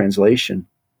English translation.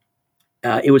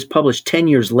 It was published 10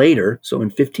 years later, so in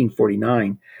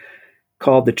 1549,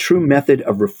 called The True Method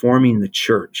of Reforming the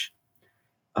Church.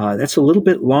 That's a little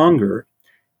bit longer,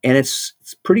 and it's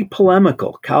pretty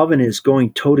polemical. Calvin is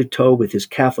going toe-to-toe with his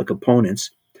Catholic opponents,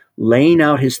 laying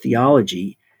out his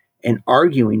theology and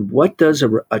arguing what does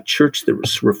a church that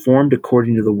was reformed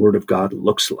according to the Word of God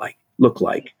look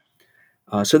like.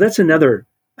 So that's another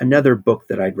book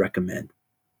that I'd recommend.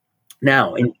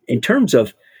 Now, in terms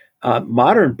of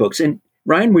modern books, and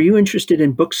Ryan, were you interested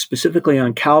in books specifically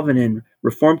on Calvin and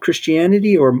Reformed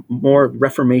Christianity or more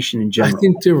Reformation in general? I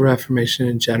think the Reformation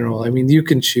in general. I mean, you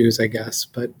can choose, I guess,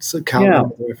 but Calvin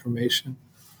and the Reformation.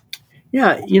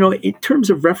 Yeah, in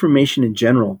terms of Reformation in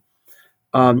general,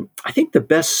 I think the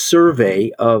best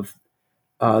survey of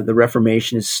the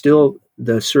Reformation is still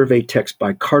the survey text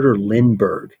by Carter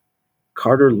Lindbergh,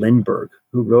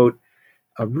 who wrote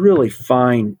a really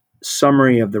fine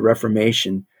summary of the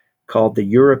Reformation called the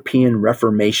European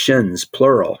Reformations,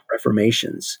 plural,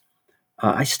 Reformations.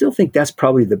 I still think that's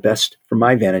probably the best, from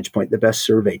my vantage point, the best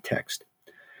survey text.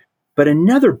 But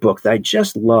another book that I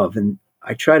just love, and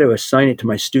I try to assign it to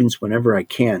my students whenever I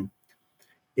can,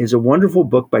 is a wonderful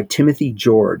book by Timothy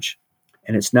George,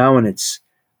 and it's now in its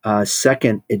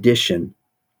second edition,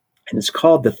 and it's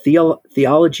called The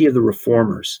Theology of the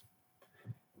Reformers,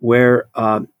 where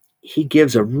he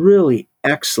gives a really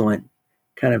excellent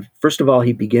kind of, first of all,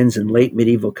 he begins in late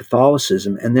medieval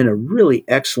Catholicism, and then a really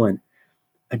excellent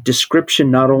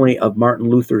description not only of Martin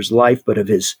Luther's life, but of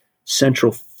his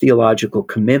central theological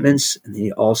commitments. And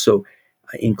he also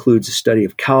includes a study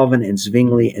of Calvin and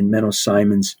Zwingli and Menno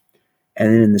Simons.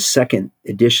 And then in the second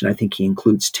edition, I think he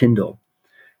includes Tyndale.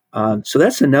 So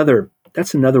that's another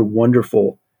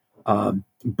wonderful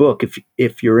book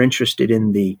if you're interested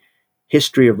in the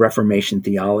history of Reformation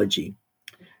theology.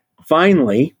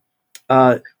 Finally,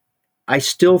 I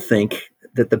still think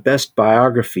that the best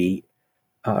biography,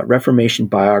 Reformation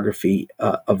biography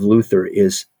of Luther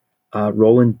is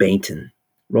Roland Bainton.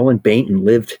 Roland Bainton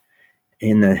lived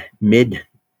in the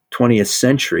mid-20th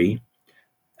century.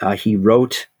 He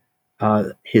wrote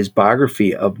his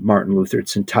biography of Martin Luther.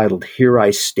 It's entitled Here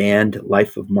I Stand,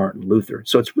 Life of Martin Luther.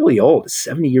 So it's really old. It's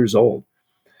 70 years old.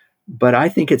 But I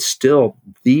think it's still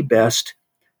the best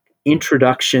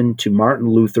introduction to Martin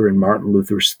Luther and Martin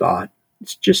Luther's thought.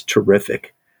 It's just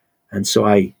terrific. And so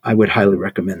I would highly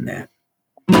recommend that.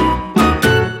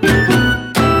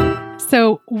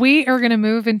 So we are going to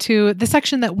move into the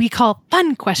section that we call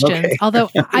fun questions. Okay. Although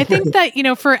I think that,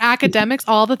 for academics,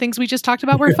 all the things we just talked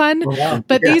about were fun,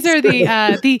 but these are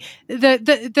the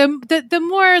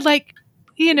more like,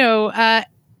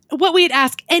 what we'd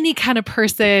ask any kind of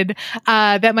person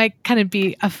that might kind of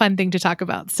be a fun thing to talk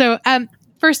about. So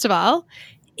first of all,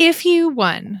 if you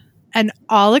won an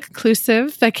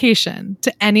all-inclusive vacation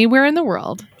to anywhere in the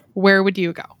world, where would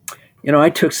you go?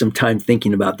 I took some time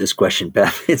thinking about this question,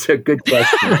 Beth. It's a good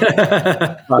question.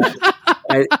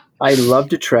 I love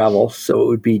to travel, so it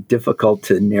would be difficult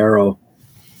to narrow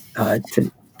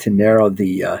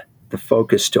the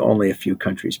focus to only a few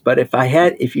countries. But if I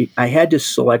had to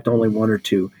select only one or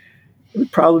two, it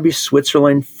would probably be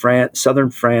Switzerland, France, southern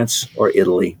France, or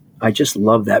Italy. I just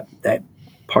love that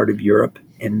part of Europe,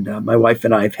 and my wife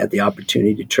and I have had the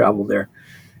opportunity to travel there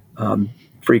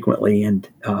frequently, and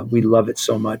we love it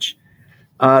so much.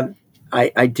 I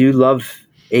do love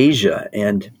Asia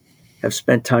and have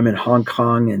spent time in Hong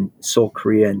Kong and Seoul,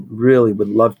 Korea, and really would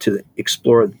love to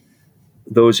explore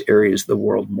those areas of the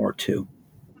world more too.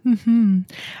 Mm-hmm.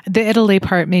 The Italy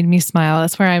part made me smile.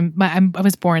 That's where I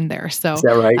was born there, so is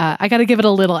that right? I got to give it a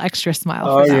little extra smile.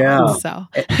 For that one, so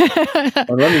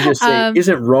and let me just say,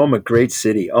 isn't Rome a great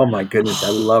city? Oh my goodness, I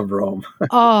love Rome.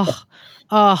 oh.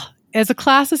 As a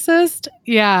classicist,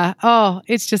 yeah. Oh,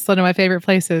 it's just one of my favorite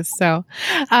places. So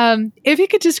if you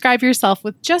could describe yourself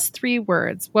with just 3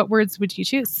 words, what words would you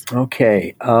choose?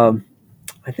 Okay. I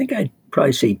think I'd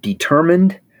probably say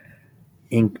determined,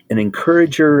 an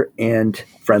encourager, and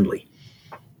friendly.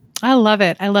 I love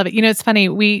it. It's funny.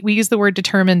 We use the word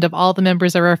determined of all the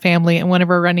members of our family, and one of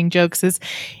our running jokes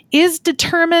is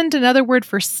determined another word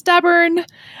for stubborn?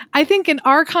 I think in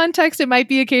our context, it might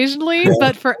be occasionally,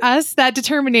 but for us, that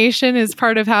determination is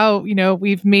part of how,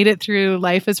 we've made it through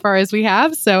life as far as we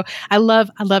have. So I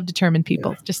love determined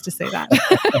people, just to say that.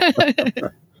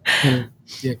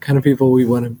 Kind of people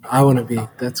I want to be.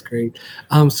 That's great.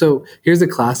 So here's a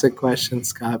classic question,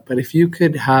 Scott, but if you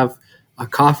could have a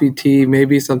coffee, tea,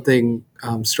 maybe something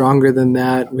stronger than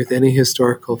that with any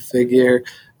historical figure,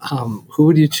 who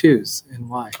would you choose and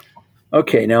why?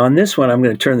 Okay, now on this one, I'm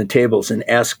going to turn the tables and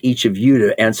ask each of you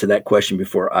to answer that question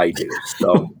before I do.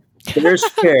 So fair's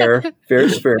fair.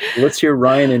 Fair's fair. Let's hear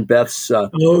Ryan and Beth's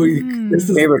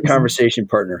favorite conversation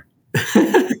partner.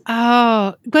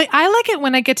 Oh, but I like it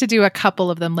when I get to do a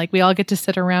couple of them. Like we all get to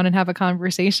sit around and have a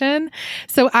conversation.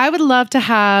 So I would love to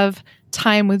have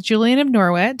time with Julian of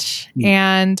Norwich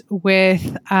and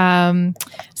with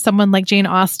someone like Jane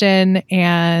Austen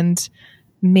and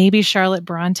maybe Charlotte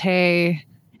Bronte.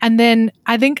 And then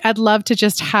I think I'd love to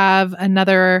just have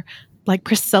another like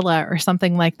Priscilla or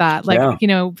something like that. Like,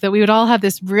 that we would all have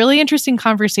this really interesting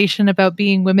conversation about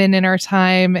being women in our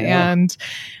time and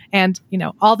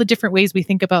all the different ways we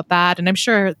think about that. And I'm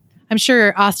sure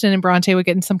Austen and Bronte would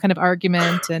get in some kind of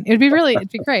argument and it'd be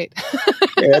great.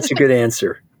 That's a good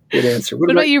answer. Good answer. What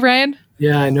about you, Ryan?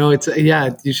 Yeah, I know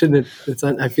you shouldn't.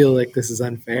 I feel like this is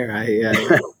unfair. I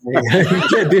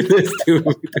can't do this to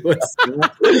us.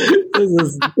 This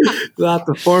is not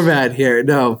the format here.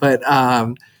 No, but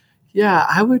I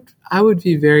would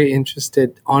be very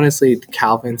interested. Honestly,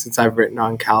 Calvin, since I've written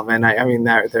on Calvin,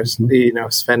 there's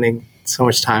spending so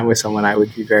much time with someone, I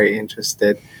would be very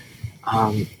interested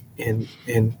in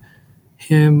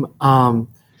him.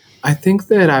 I think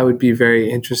that I would be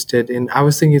very interested in, I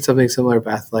was thinking something similar,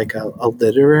 Beth, like a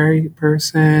literary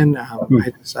person. I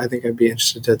think I'd be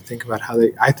interested to think about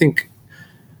I think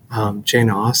Jane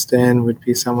Austen would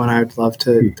be someone I would love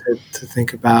to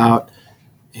think about.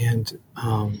 And,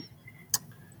 I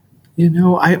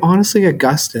honestly,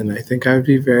 Augustine, I think I would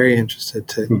be very interested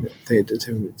to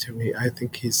me. I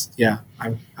think he's,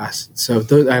 I'm fascinated. So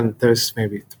those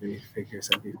maybe 3 figures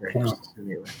I'd be very interested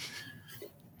in anyway.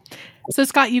 So,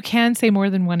 Scott, you can say more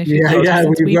than one if you we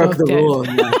broke the rule.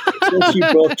 Since you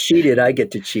both cheated, I get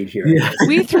to cheat here. Yeah.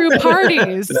 We threw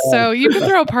parties, so you can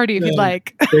throw a party if you'd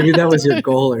like. Maybe that was your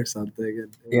goal or something.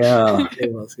 Yeah.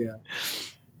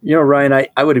 Ryan,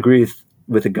 I would agree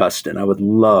with Augustine. I would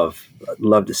love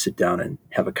to sit down and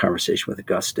have a conversation with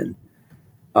Augustine.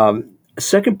 A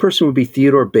second person would be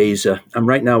Theodore Beza. I'm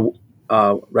right now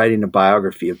writing a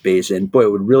biography of Beza, and boy,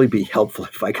 it would really be helpful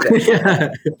if I could.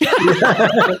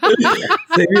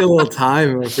 Save you a little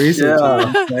time of research.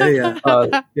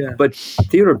 But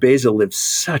Theodore Beza lived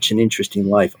such an interesting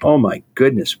life. Oh my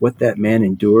goodness, what that man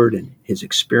endured and his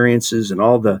experiences and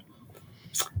all the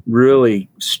really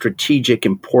strategic,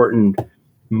 important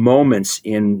moments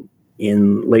in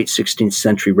in late 16th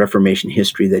century Reformation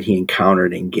history that he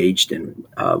encountered and engaged in.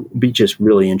 It'd be just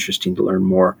really interesting to learn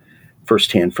more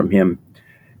firsthand from him.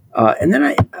 And then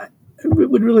I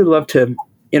would really love to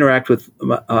interact with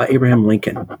Abraham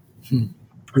Lincoln and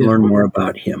learn more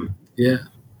about him. Yeah.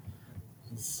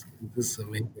 This is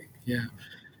amazing. Yeah.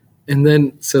 And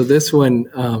then, so this one,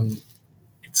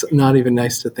 it's not even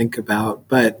nice to think about,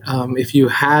 but if you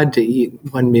had to eat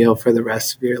one meal for the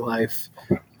rest of your life,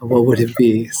 what would it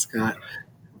be, Scott?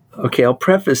 Okay, I'll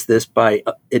preface this by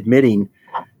admitting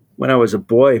when I was a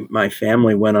boy, my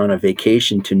family went on a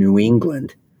vacation to New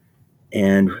England,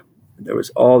 and there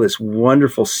was all this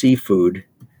wonderful seafood,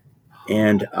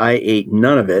 and I ate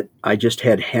none of it. I just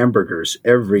had hamburgers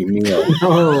every meal.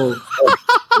 Oh,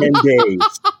 10 days.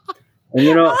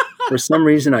 And, for some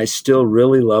reason, I still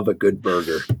really love a good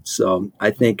burger. So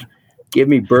I think give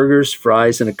me burgers,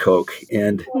 fries, and a Coke.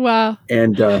 And wow.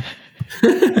 And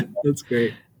that's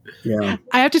great. Yeah.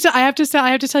 I have to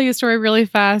tell you a story really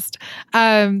fast.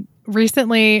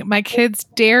 Recently, my kids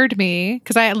dared me,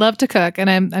 because I love to cook, and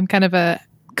I'm kind of a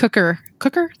cooker.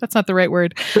 That's not the right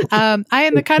word. I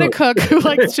am the kind of cook who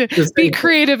likes to be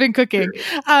creative in cooking.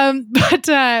 But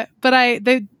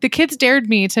the kids dared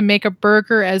me to make a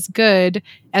burger as good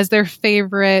as their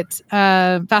favorite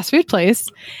fast food place.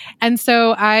 And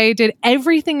so I did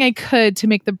everything I could to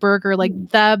make the burger like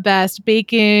the best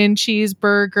bacon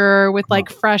cheeseburger with like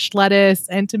fresh lettuce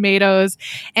and tomatoes.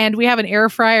 And we have an air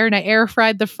fryer, and I air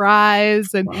fried the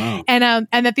fries. And wow.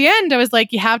 and at the end I was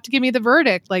like, you have to give me the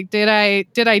verdict. Like, did I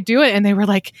do it? And they were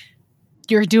like,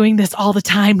 you're doing this all the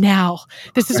time now.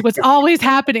 This is what's always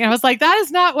happening. I was like, that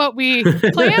is not what we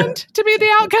planned to be the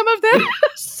outcome of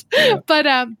this.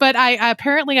 But I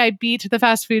apparently I beat the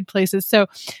fast food places. So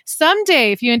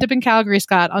someday, if you end up in Calgary,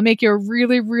 Scott, I'll make you a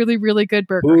really, really, really good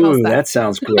burger. Ooh, how's that? That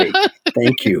sounds great.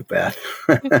 Thank you, Beth.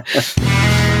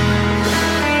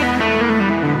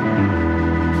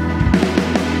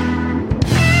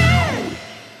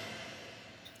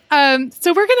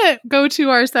 So we're going to go to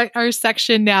our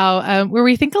section now, where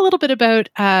we think a little bit about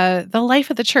the life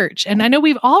of the church. And I know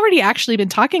we've already actually been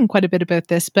talking quite a bit about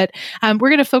this, but we're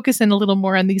going to focus in a little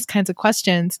more on these kinds of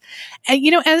questions.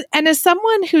 And as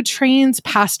someone who trains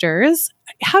pastors,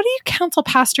 how do you counsel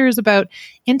pastors about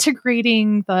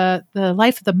integrating the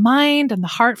life of the mind and the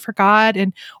heart for God?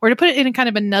 Or to put it in a kind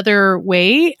of another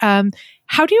way,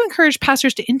 how do you encourage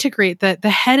pastors to integrate the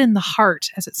head and the heart,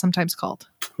 as it's sometimes called?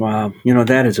 Wow.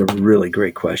 That is a really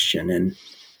great question. And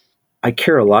I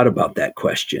care a lot about that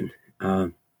question.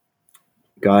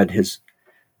 God has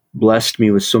blessed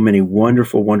me with so many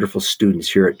wonderful, wonderful students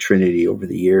here at Trinity over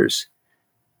the years.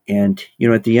 And,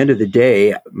 at the end of the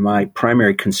day, my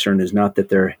primary concern is not that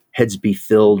their heads be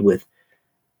filled with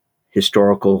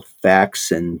historical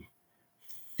facts and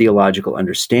theological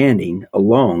understanding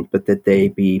alone, but that they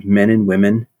be men and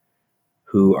women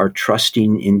who are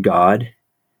trusting in God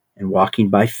and walking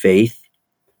by faith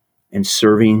and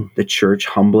serving the church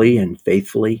humbly and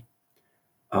faithfully.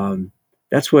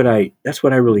 That's what I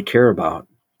really care about.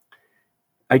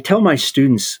 I tell my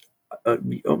students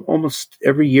almost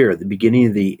every year at the beginning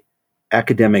of the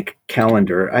academic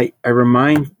calendar, I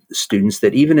remind students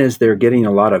that even as they're getting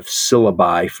a lot of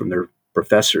syllabi from their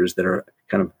professors that are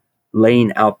kind of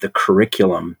laying out the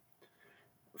curriculum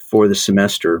for the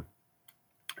semester,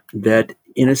 that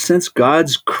in a sense,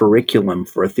 God's curriculum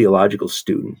for a theological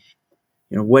student,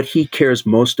 what he cares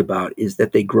most about is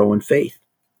that they grow in faith,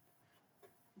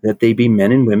 that they be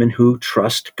men and women who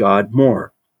trust God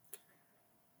more.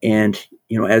 And,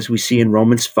 as we see in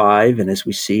Romans 5 and as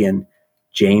we see in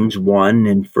James 1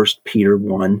 and 1 Peter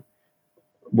 1,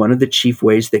 one of the chief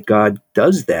ways that God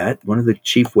does that, one of the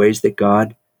chief ways that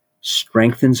God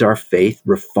strengthens our faith,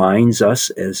 refines us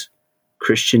as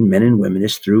Christian men and women,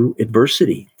 is through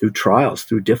adversity, through trials,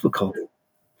 through difficulty.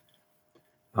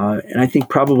 And I think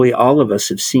probably all of us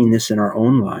have seen this in our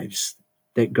own lives,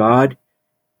 that God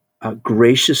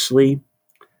graciously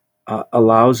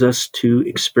allows us to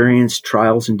experience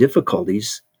trials and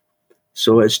difficulties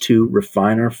so as to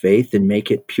refine our faith and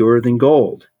make it purer than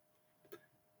gold.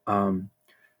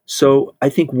 So I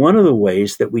think one of the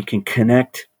ways that we can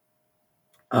connect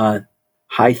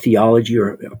high theology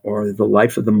or the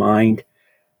life of the mind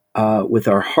with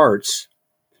our hearts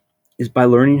is by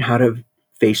learning how to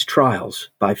face trials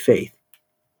by faith.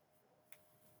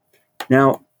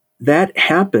 Now, that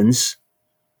happens,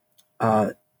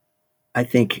 I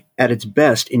think, at its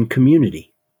best in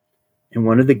community. And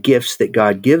one of the gifts that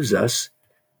God gives us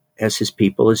as his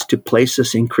people is to place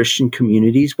us in Christian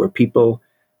communities where people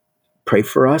pray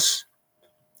for us,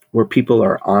 where people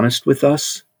are honest with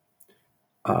us,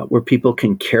 where people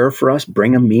can care for us,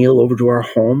 bring a meal over to our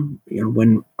home,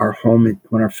 when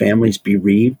our family's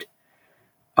bereaved.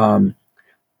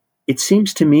 It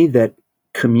seems to me that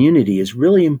community is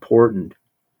really important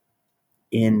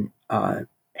in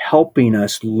helping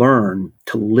us learn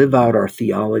to live out our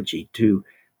theology, to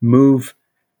move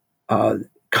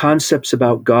concepts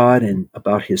about God and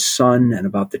about His Son and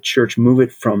about the church, move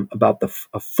it from about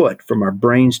a foot from our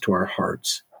brains to our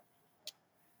hearts.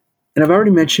 And I've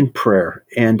already mentioned prayer,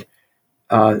 and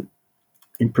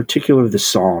in particular the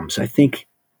Psalms. I think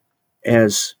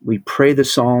as we pray the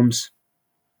Psalms,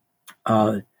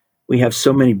 we have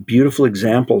so many beautiful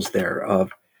examples there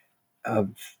of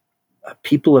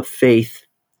people of faith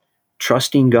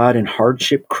trusting God in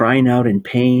hardship, crying out in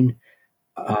pain,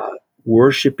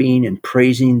 worshiping and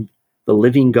praising the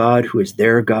living God who is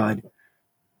their God.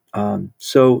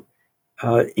 So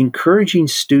encouraging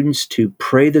students to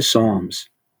pray the Psalms,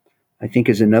 I think,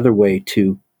 is another way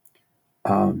to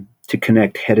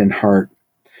connect head and heart.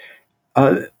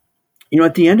 At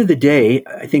the end of the day,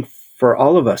 I think for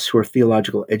all of us who are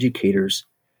theological educators,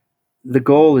 the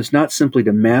goal is not simply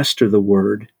to master the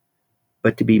Word,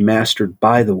 but to be mastered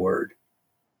by the Word,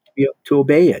 to be able to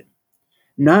obey it.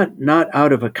 Not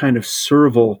out of a kind of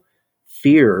servile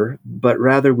fear, but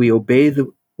rather we obey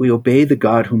the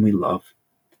God whom we love,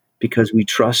 because we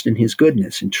trust in His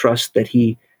goodness and trust that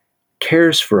He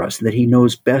cares for us, that He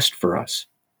knows best for us.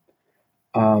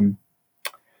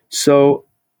 So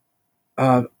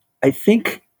I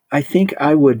think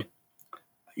I would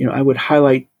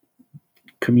highlight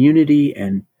community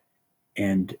and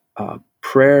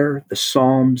prayer, the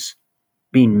Psalms,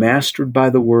 being mastered by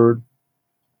the Word,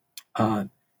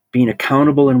 being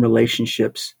accountable in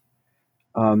relationships,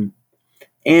 and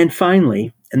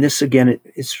finally, and this again,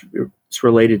 it's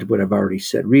related to what I've already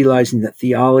said, realizing that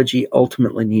theology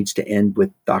ultimately needs to end with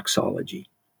doxology.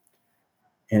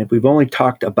 And if we've only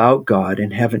talked about God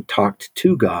and haven't talked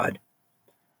to God,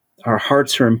 our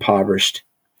hearts are impoverished,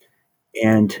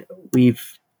 and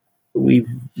we've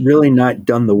really not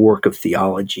done the work of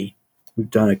theology. We've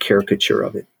done a caricature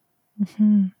of it.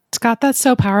 Mm-hmm. Scott, that's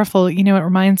so powerful. It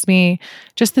reminds me,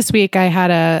 just this week I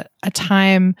had a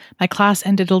time, my class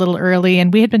ended a little early,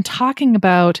 and we had been talking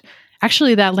about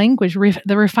actually that language,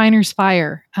 the refiner's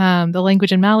fire, the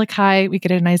language in Malachi, we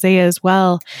get it in Isaiah as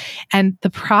well, and the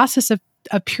process of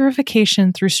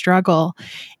purification through struggle.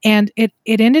 And it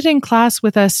ended in class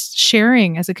with us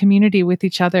sharing as a community with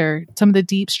each other some of the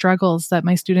deep struggles that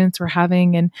my students were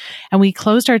having. And we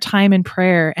closed our time in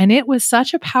prayer. And it was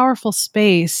such a powerful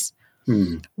space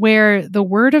where the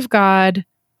Word of God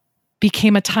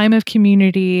became a time of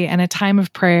community and a time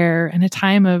of prayer and a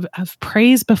time of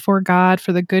praise before God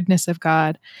for the goodness of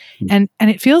God. And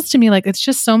it feels to me like it's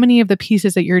just so many of the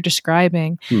pieces that you're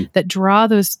describing that draw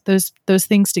those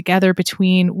things together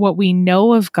between what we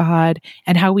know of God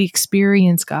and how we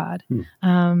experience God.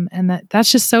 And that's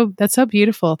so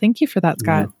beautiful. Thank you for that,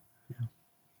 Scott. Yeah.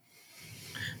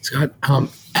 Scott,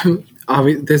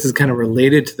 this is kind of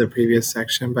related to the previous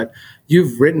section, but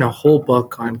you've written a whole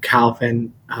book on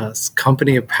Calvin's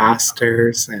company of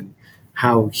pastors and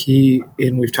how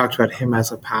and we've talked about him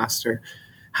as a pastor.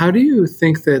 How do you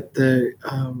think that the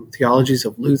theologies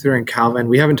of Luther and Calvin,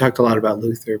 we haven't talked a lot about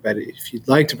Luther, but if you'd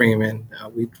like to bring him in,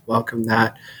 we'd welcome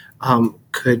that,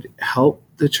 could help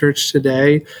the church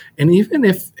today? And even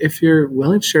if you're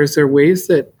willing to share, is there ways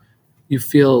that you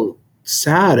feel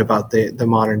sad about the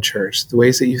modern church, the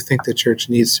ways that you think the church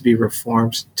needs to be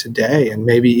reformed today, and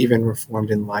maybe even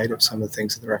reformed in light of some of the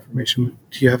things of the Reformation?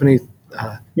 Do you have any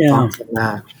thoughts on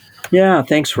that? Yeah,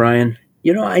 thanks, Ryan.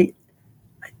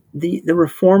 The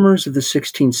reformers of the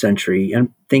 16th century,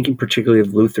 and thinking particularly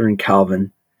of Luther and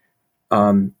Calvin,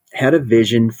 had a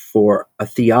vision for a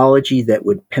theology that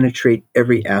would penetrate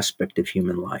every aspect of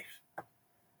human life.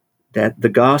 That the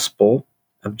gospel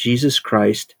of Jesus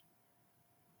Christ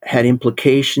had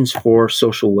implications for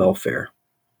social welfare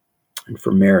and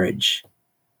for marriage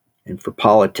and for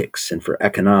politics and for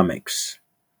economics,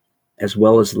 as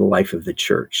well as the life of the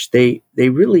church. They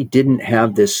really didn't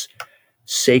have this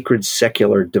sacred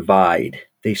secular divide.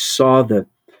 They saw the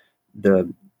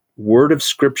word of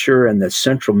Scripture and the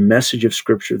central message of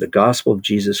Scripture, the gospel of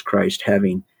Jesus Christ,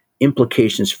 having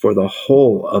implications for the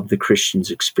whole of the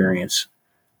Christian's experience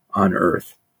on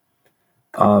earth.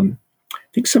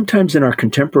 I think sometimes in our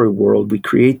contemporary world, we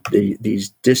create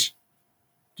this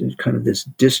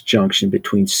disjunction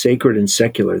between sacred and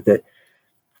secular that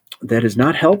is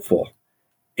not helpful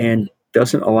and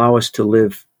doesn't allow us to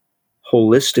live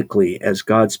holistically as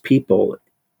God's people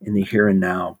in the here and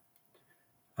now.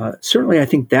 Certainly, I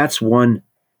think that's one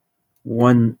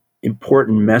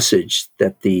important message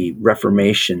that the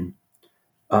Reformation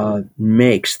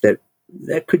makes that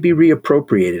could be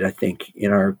reappropriated, I think,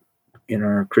 in our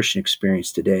Christian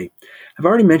experience today. I've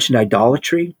already mentioned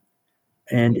idolatry,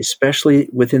 and especially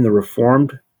within the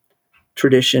Reformed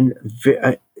tradition,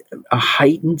 a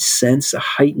heightened sense, a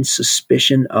heightened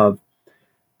suspicion of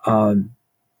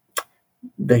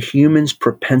the human's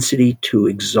propensity to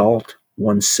exalt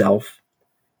oneself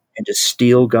and to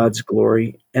steal God's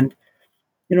glory. And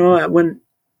when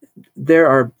there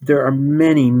are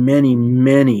many, many,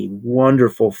 many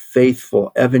wonderful,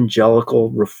 faithful, evangelical,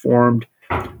 Reformed,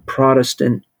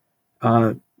 Protestant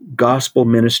gospel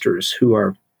ministers who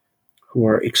are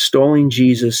extolling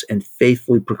Jesus and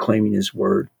faithfully proclaiming His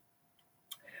word.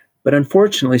 But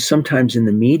unfortunately, sometimes in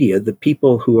the media, the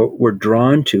people who we're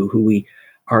drawn to, who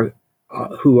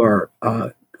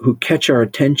catch our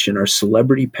attention, are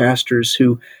celebrity pastors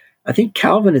who, I think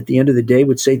Calvin at the end of the day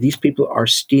would say, these people are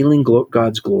stealing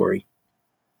God's glory.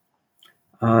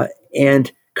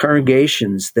 And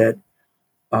congregations that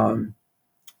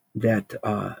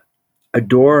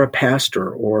adore a pastor,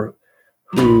 or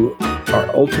who are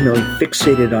ultimately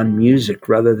fixated on music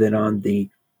rather than on the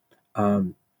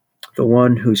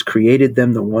one who's created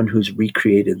them, the one who's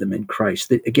recreated them in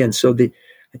Christ. I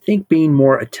think being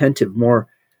more attentive, more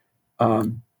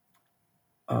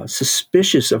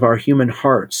suspicious of our human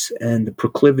hearts and the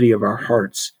proclivity of our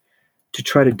hearts to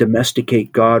try to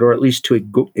domesticate God, or at least to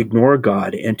ignore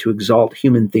God and to exalt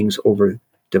human things over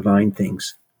divine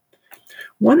things.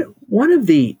 One of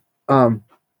the and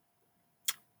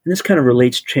this kind of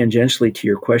relates tangentially to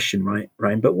your question,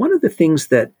 Ryan, but one of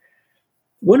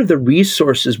the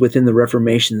resources within the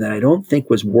Reformation that I don't think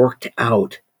was worked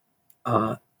out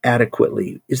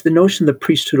adequately is the notion of the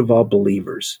priesthood of all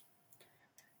believers.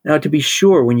 Now, to be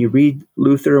sure, when you read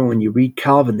Luther and when you read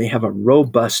Calvin, they have a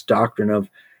robust doctrine of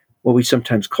what we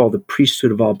sometimes call the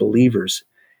priesthood of all believers.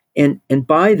 And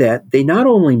by that, they not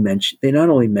only meant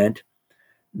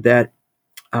that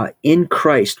in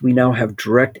Christ we now have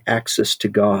direct access to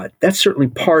God. That's certainly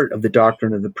part of the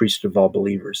doctrine of the priesthood of all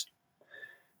believers.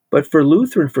 But for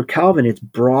Luther and for Calvin, it's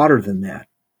broader than that.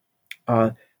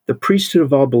 The priesthood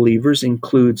of all believers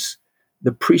includes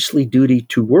the priestly duty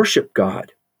to worship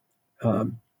God.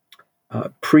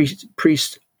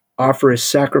 Priests offer a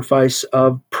sacrifice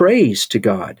of praise to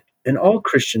God, and all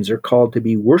Christians are called to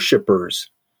be worshipers.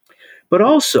 But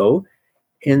also,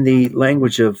 in the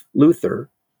language of Luther,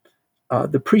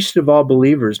 the priesthood of all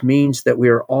believers means that we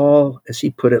are all, as he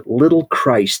put it, little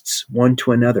Christs one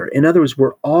to another. In other words,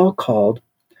 we're all called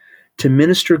to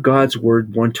minister God's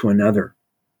word one to another.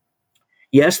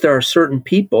 Yes, there are certain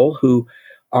people who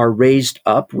are raised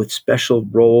up with special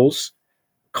roles,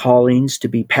 callings to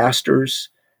be pastors,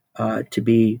 to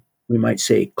be, we might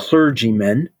say,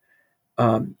 clergymen.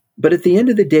 But at the end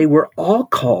of the day, we're all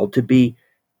called to be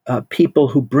people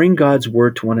who bring God's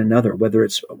word to one another, whether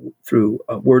it's through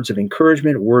words of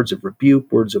encouragement, words of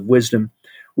rebuke, words of wisdom.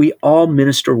 We all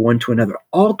minister one to another.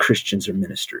 All Christians are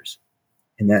ministers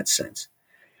in that sense.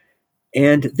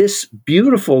 And this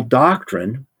beautiful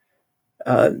doctrine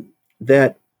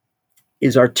that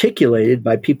is articulated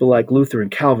by people like Luther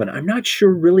and Calvin, I'm not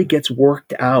sure really gets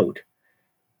worked out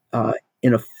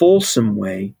in a fulsome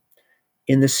way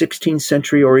in the 16th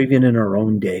century or even in our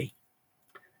own day.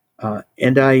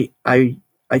 And I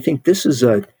think this is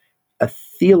a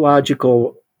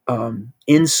theological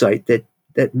insight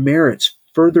that merits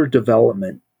further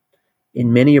development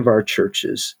in many of our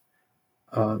churches.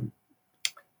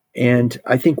 And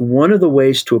I think one of the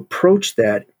ways to approach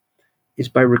that is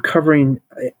by recovering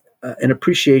an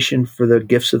appreciation for the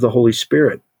gifts of the Holy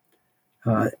Spirit.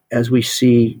 As we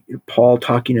see Paul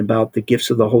talking about the gifts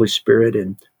of the Holy Spirit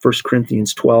in 1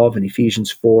 Corinthians 12 and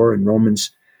Ephesians 4 and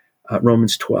Romans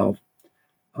 12.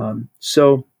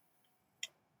 So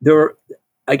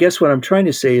I guess what I'm trying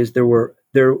to say is there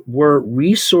were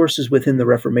resources within the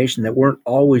Reformation that weren't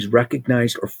always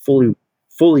recognized or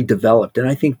fully developed, and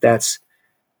I think that's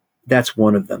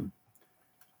one of them.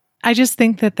 I just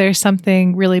think that there's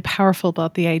something really powerful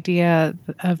about the idea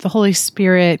of the Holy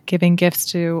Spirit giving gifts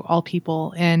to all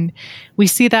people. And we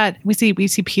see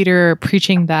Peter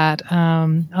preaching that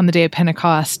on the day of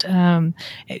Pentecost,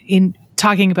 in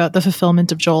talking about the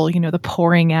fulfillment of Joel, the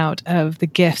pouring out of the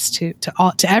gifts to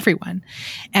everyone.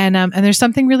 And there's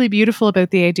something really beautiful about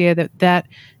the idea that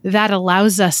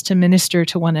allows us to minister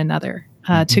to one another.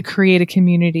 To create a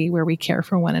community where we care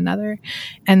for one another.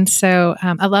 And so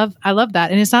I love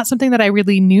that. And it's not something that I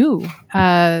really knew,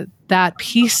 that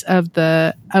piece of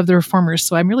the Reformers.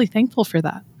 So I'm really thankful for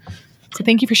that. So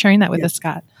thank you for sharing that with us,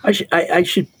 Scott. I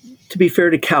should, to be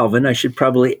fair to Calvin, I should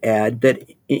probably add that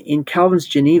in Calvin's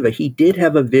Geneva, he did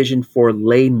have a vision for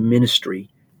lay ministry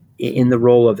in the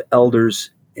role of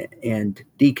elders and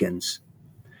deacons.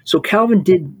 So Calvin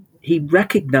he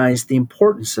recognized the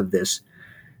importance of this,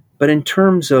 but in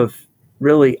terms of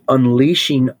really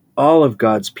unleashing all of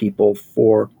God's people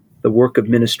for the work of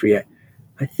ministry,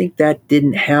 I think that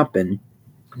didn't happen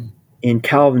in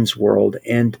Calvin's world,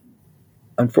 and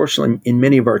unfortunately, in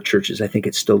many of our churches, I think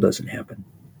it still doesn't happen.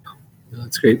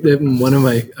 That's great. One of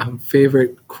my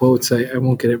favorite quotes, I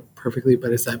won't get it perfectly,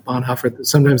 but it's that Bonhoeffer,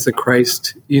 sometimes the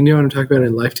Christ, you know what I'm talking about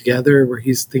in Life Together, where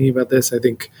he's thinking about this, I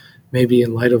think maybe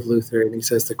in light of Luther, and he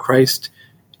says, the Christ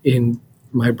in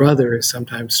my brother is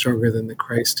sometimes stronger than the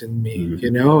Christ in me,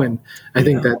 you know? And I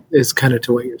think that is kind of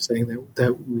to what you're saying,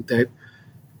 that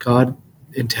God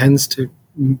intends to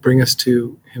bring us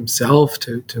to himself,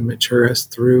 to mature us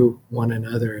through one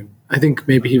another. And I think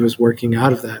maybe he was working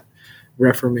out of that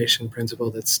Reformation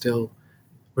principle that's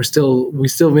we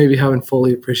still maybe haven't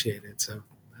fully appreciated. So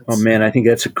I think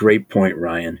that's a great point,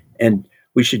 Ryan. And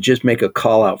we should just make a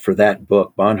call out for that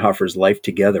book, Bonhoeffer's Life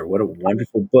Together. What a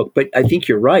wonderful book. But I think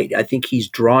you're right. I think he's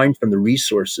drawing from the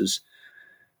resources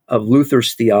of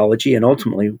Luther's theology and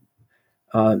ultimately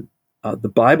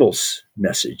the Bible's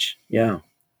message. Yeah.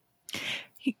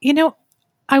 You know,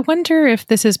 I wonder if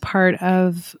this is part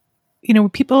of,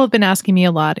 people have been asking me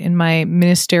a lot in my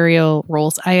ministerial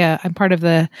roles. I'm part of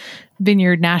the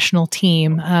Vineyard National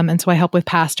team, and so I help with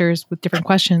pastors with different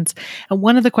questions. And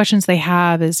one of the questions they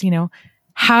have is,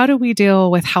 how do we deal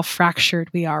with how fractured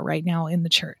we are right now in the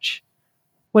church?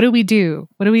 What do we do?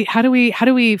 How do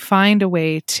we find a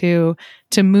way to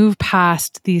move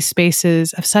past these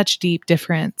spaces of such deep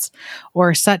difference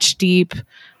or such deep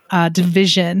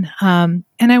division? And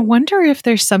I wonder if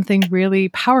there's something really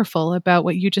powerful about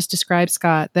what you just described,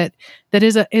 Scott, that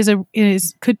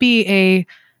could be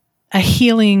a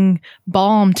healing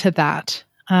balm to that,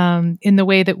 in the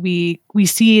way that we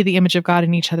see the image of God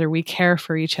in each other, we care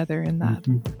for each other in that.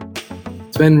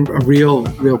 It's been a real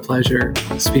pleasure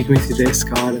speaking with you today,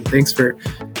 Scott, and thanks for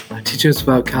teaching us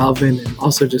about Calvin and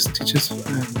also just teaching us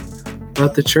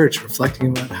about the church,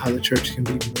 reflecting about how the church can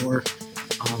be more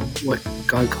what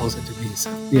God calls it to be.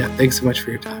 So, thanks so much for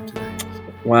your time today.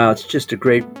 Wow, it's just a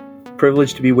great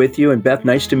privilege to be with you. And Beth,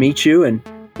 nice to meet you. And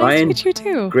Ryan, nice to meet you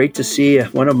too. Great to see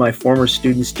one of my former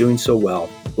students doing so well.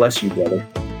 Bless you, brother.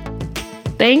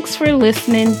 Thanks for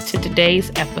listening to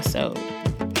today's episode.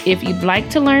 If you'd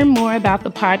like to learn more about the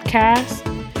podcast,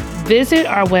 visit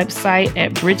our website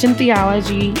at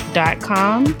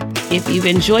bridgeandtheology.com. If you've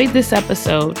enjoyed this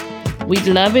episode, we'd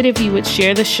love it if you would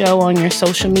share the show on your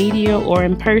social media or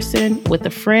in person with a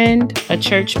friend, a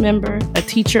church member, a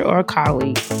teacher, or a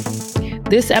colleague.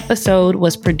 This episode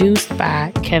was produced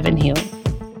by Kevin Hill.